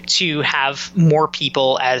incented to have more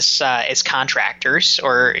people as contractors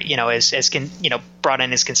or brought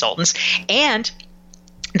in as consultants. And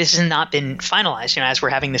this has not been finalized. As we're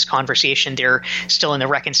having this conversation, they're still in the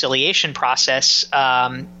reconciliation process.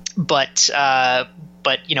 But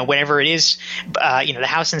whenever it is, the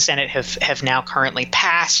House and Senate have now currently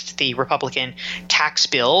passed the Republican tax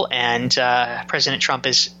bill, and President Trump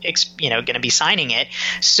is going to be signing it.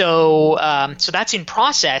 So that's in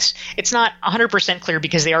process. It's not 100% clear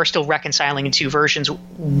because they are still reconciling in two versions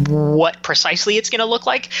what precisely it's going to look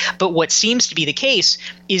like. But what seems to be the case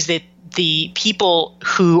is that the people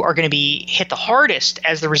who are going to be hit the hardest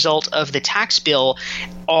as the result of the tax bill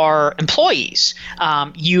are employees.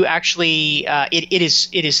 It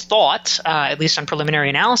is thought, at least on preliminary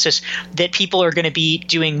analysis, that people are going to be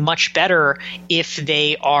doing much better if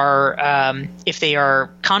they are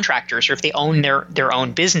contractors or if they own their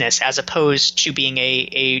own business, as opposed to being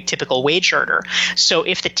a typical wage earner. So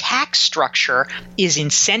if the tax structure is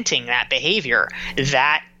incenting that behavior,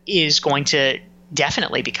 that is going to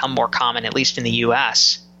definitely become more common, at least in the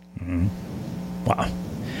U.S. Mm-hmm. Wow.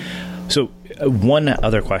 So one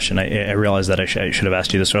other question, I realize that I should have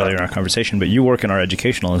asked you this earlier in our conversation, but you work in our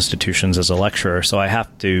educational institutions as a lecturer, so I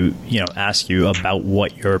have to ask you about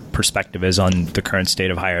what your perspective is on the current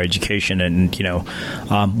state of higher education and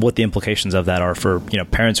what the implications of that are for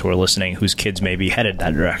parents who are listening whose kids may be headed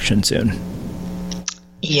that direction soon.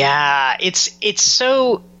 Yeah, it's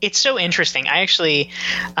so interesting. I actually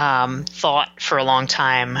thought for a long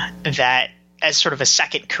time that as sort of a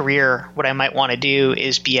second career, what I might want to do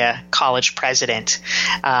is be a college president.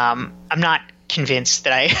 I'm not convinced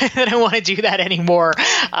that I want to do that anymore,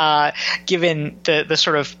 given the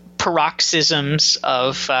sort of paroxysms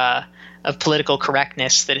of political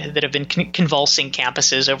correctness that have been convulsing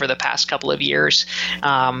campuses over the past couple of years.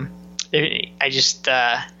 I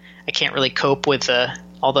can't really cope with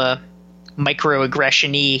all the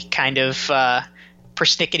microaggression-y kind of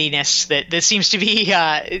persnicketyness that seems to be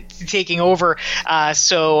taking over.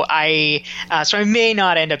 So I may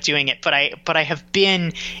not end up doing it, but I have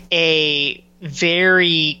been a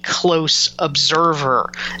very close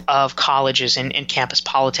observer of colleges and campus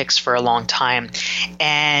politics for a long time.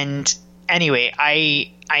 And anyway,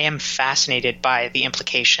 I am fascinated by the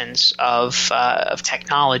implications of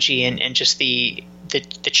technology and just the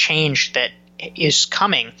change that is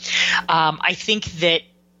coming. I think that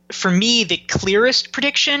for me, the clearest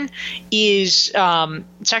prediction is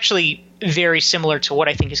it's actually very similar to what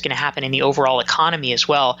I think is going to happen in the overall economy as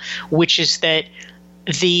well, which is that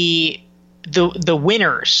the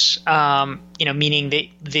winners, meaning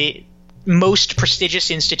the most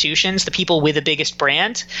prestigious institutions, the people with the biggest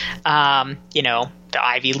brand, the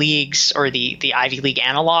Ivy Leagues or the Ivy League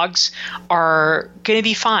analogs, are going to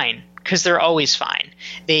be fine. Because they're always fine.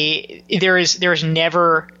 There is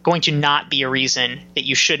never going to not be a reason that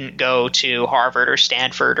you shouldn't go to Harvard or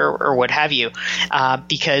Stanford or what have you,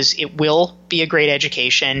 because it will be a great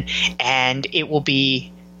education and it will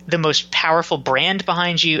be the most powerful brand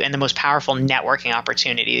behind you and the most powerful networking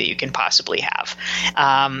opportunity that you can possibly have.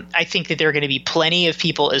 I think that there are going to be plenty of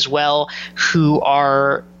people as well who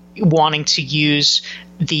are wanting to use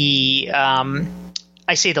the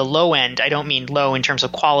I say the low end. I don't mean low in terms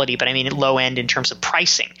of quality, but I mean low end in terms of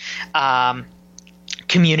pricing.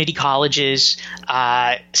 Community colleges,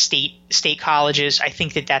 state colleges. I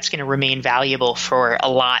think that that's going to remain valuable for a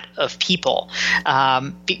lot of people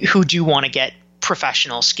who do want to get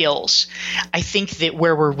professional skills. I think that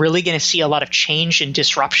where we're really going to see a lot of change and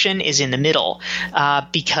disruption is in the middle,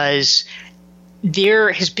 because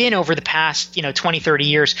there has been over the past, 20, 30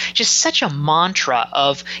 years, just such a mantra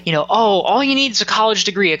of, all you need is a college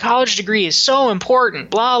degree. A college degree is so important,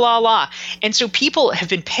 blah, blah, blah. And so people have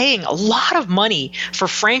been paying a lot of money for,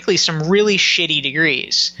 frankly, some really shitty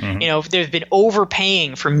degrees. Mm-hmm. They've been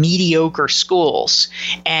overpaying for mediocre schools.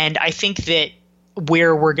 And I think that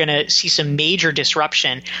where we're going to see some major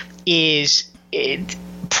disruption is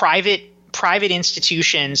private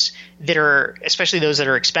institutions that are, especially those that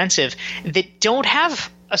are expensive, that don't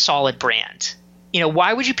have a solid brand.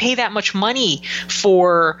 Why would you pay that much money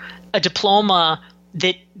for a diploma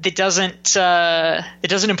that doesn't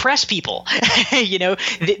impress people?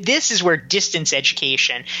 This is where distance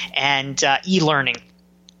education and e-learning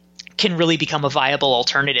can really become a viable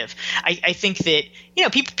alternative. I think that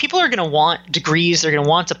people are going to want degrees, they're going to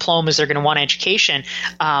want diplomas, they're going to want education.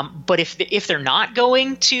 But if they're not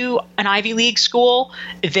going to an Ivy League school,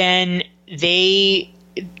 then I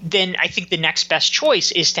think the next best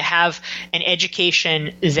choice is to have an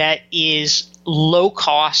education that is low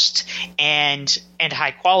cost and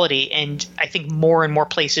high quality. And I think more and more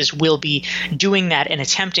places will be doing that and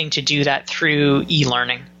attempting to do that through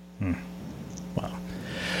e-learning.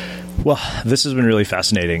 Well, this has been really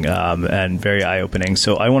fascinating and very eye-opening.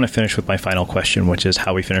 So I want to finish with my final question, which is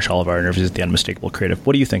how we finish all of our interviews at the Unmistakable Creative.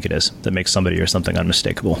 What do you think it is that makes somebody or something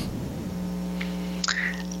unmistakable?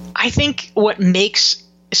 I think what makes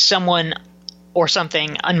someone or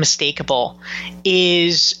something unmistakable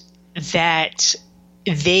is that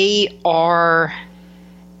they're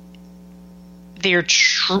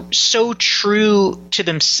so true to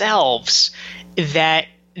themselves that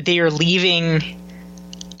they are leaving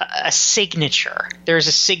a signature. There's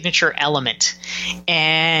a signature element.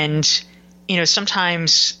 And,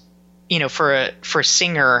 sometimes, for a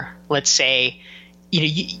singer, let's say,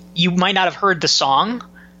 you might not have heard the song,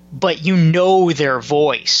 but their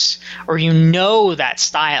voice or that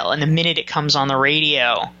style. And the minute it comes on the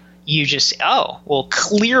radio, you just,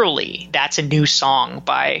 clearly that's a new song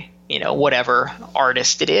by, whatever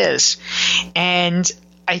artist it is. And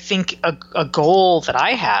I think a goal that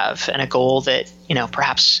I have, and a goal that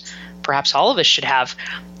perhaps all of us should have,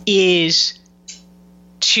 is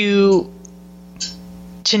to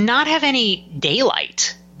not have any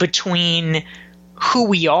daylight between who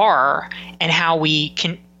we are and how we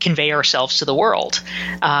can convey ourselves to the world,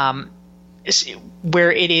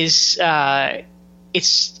 where it is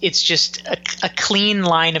it's just a clean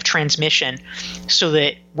line of transmission, so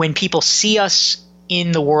that when people see us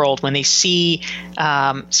in the world, when they see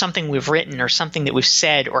something we've written or something that we've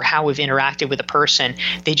said or how we've interacted with a person,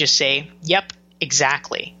 they just say, "Yep,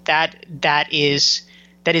 exactly. That is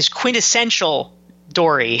quintessential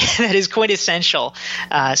Dorie. That is quintessential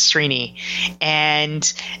Srini,"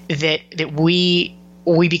 and that we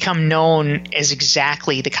become known as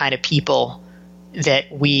exactly the kind of people that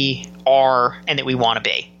we are and that we want to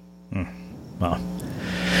be. Wow.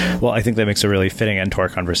 Well, I think that makes a really fitting end to our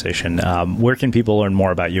conversation. Where can people learn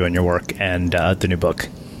more about you and your work and the new book?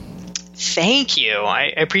 Thank you.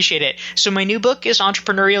 I appreciate it. So my new book is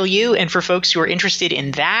Entrepreneurial You, and for folks who are interested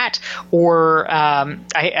in that, or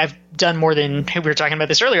I've done more than, we were talking about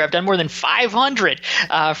this earlier, I've done more than 500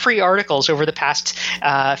 free articles over the past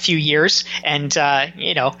few years, and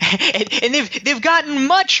and they've gotten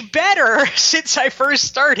much better since I first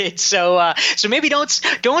started. So maybe don't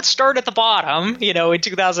start at the bottom, in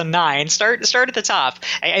 2009. Start at the top.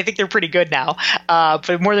 I think they're pretty good now.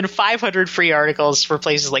 But more than 500 free articles for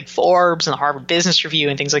places like Forbes and the Harvard Business Review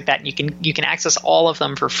and things like that. And you can access all of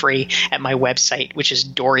them for free at my website, which is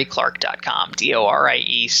DorieClark.com.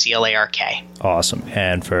 DorieClark. Awesome.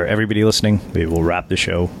 And for everybody listening, we will wrap the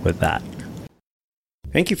show with that.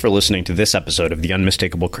 Thank you for listening to this episode of the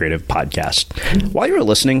Unmistakable Creative Podcast. While you were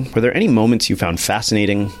listening, were there any moments you found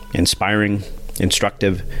fascinating, inspiring,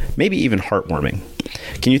 instructive, maybe even heartwarming?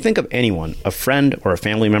 Can you think of anyone, a friend or a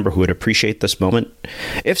family member who would appreciate this moment?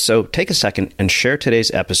 If so, take a second and share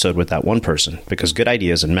today's episode with that one person, because good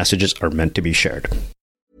ideas and messages are meant to be shared.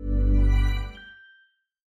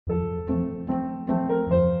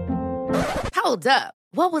 Hold up.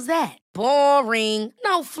 What was that? Boring.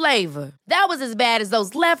 No flavor. That was as bad as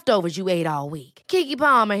those leftovers you ate all week. Keke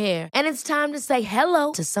Palmer here. And it's time to say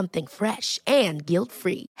hello to something fresh and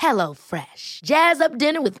guilt-free. Hello Fresh. Jazz up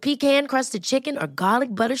dinner with pecan-crusted chicken or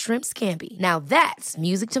garlic butter shrimp scampi. Now that's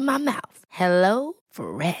music to my mouth. Hello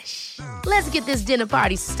Fresh. Let's get this dinner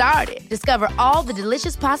party started. Discover all the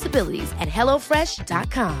delicious possibilities at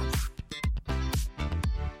hellofresh.com.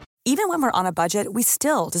 Even when we're on a budget, we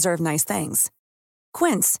still deserve nice things.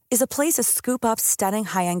 Quince is a place to scoop up stunning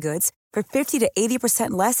high-end goods for 50 to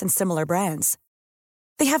 80% less than similar brands.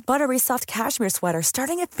 They have buttery soft cashmere sweaters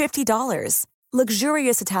starting at $50,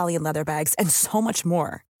 luxurious Italian leather bags, and so much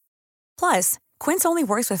more. Plus, Quince only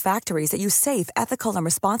works with factories that use safe, ethical, and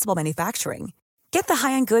responsible manufacturing. Get the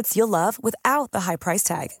high-end goods you'll love without the high price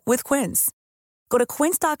tag with Quince. Go to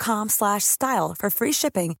quince.com/style for free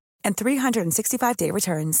shipping and 365-day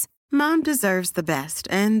returns. Mom deserves the best,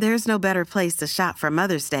 and there's no better place to shop for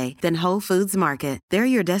Mother's Day than Whole Foods Market. They're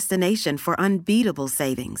your destination for unbeatable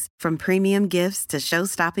savings, from premium gifts to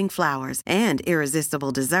show-stopping flowers and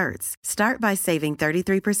irresistible desserts. Start by saving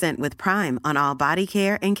 33% with Prime on all body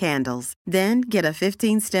care and candles. Then get a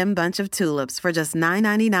 15-stem bunch of tulips for just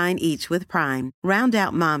 $9.99 each with Prime. Round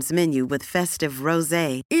out Mom's menu with festive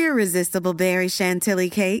rosé, irresistible berry chantilly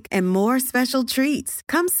cake, and more special treats.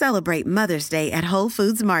 Come celebrate Mother's Day at Whole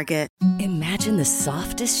Foods Market. Imagine the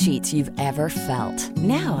softest sheets you've ever felt.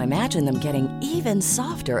 Now imagine them getting even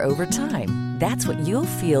softer over time. That's what you'll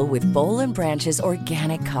feel with Boll & Branch's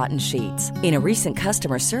organic cotton sheets. In a recent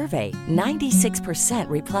customer survey, 96%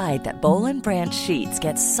 replied that Boll & Branch sheets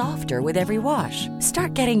get softer with every wash.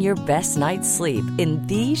 Start getting your best night's sleep in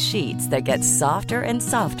these sheets that get softer and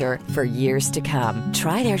softer for years to come.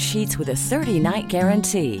 Try their sheets with a 30-night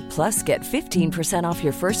guarantee. Plus, get 15% off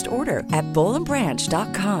your first order at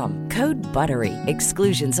bollandbranch.com. Code BUTTERY.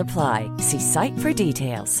 Exclusions apply. See site for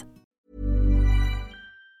details.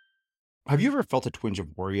 Have you ever felt a twinge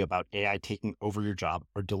of worry about AI taking over your job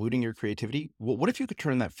or diluting your creativity? Well, what if you could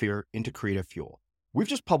turn that fear into creative fuel? We've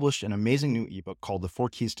just published an amazing new ebook called The 4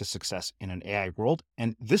 Keys to Success in an AI World,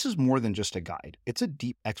 and this is more than just a guide. It's a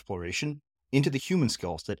deep exploration into the human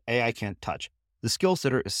skills that AI can't touch, the skills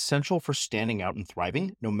that are essential for standing out and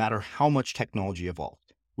thriving, no matter how much technology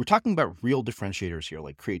evolved. We're talking about real differentiators here,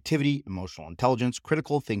 like creativity, emotional intelligence,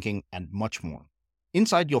 critical thinking, and much more.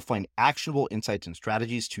 Inside, you'll find actionable insights and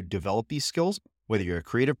strategies to develop these skills, whether you're a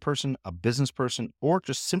creative person, a business person, or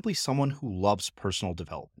just simply someone who loves personal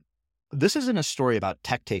development. This isn't a story about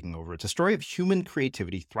tech taking over. It's a story of human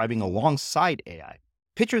creativity thriving alongside AI.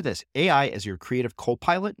 Picture this, AI as your creative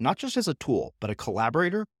co-pilot, not just as a tool, but a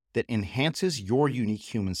collaborator that enhances your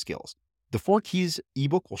unique human skills. The 4 Keys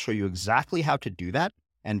ebook will show you exactly how to do that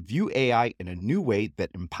and view AI in a new way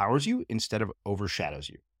that empowers you instead of overshadows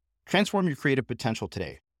you. Transform your creative potential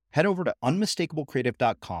today. Head over to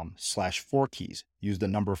unmistakablecreative.com/4keys. Use the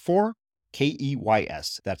number 4,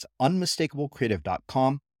 KEYS. That's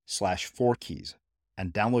unmistakablecreative.com/4keys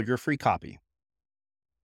and download your free copy.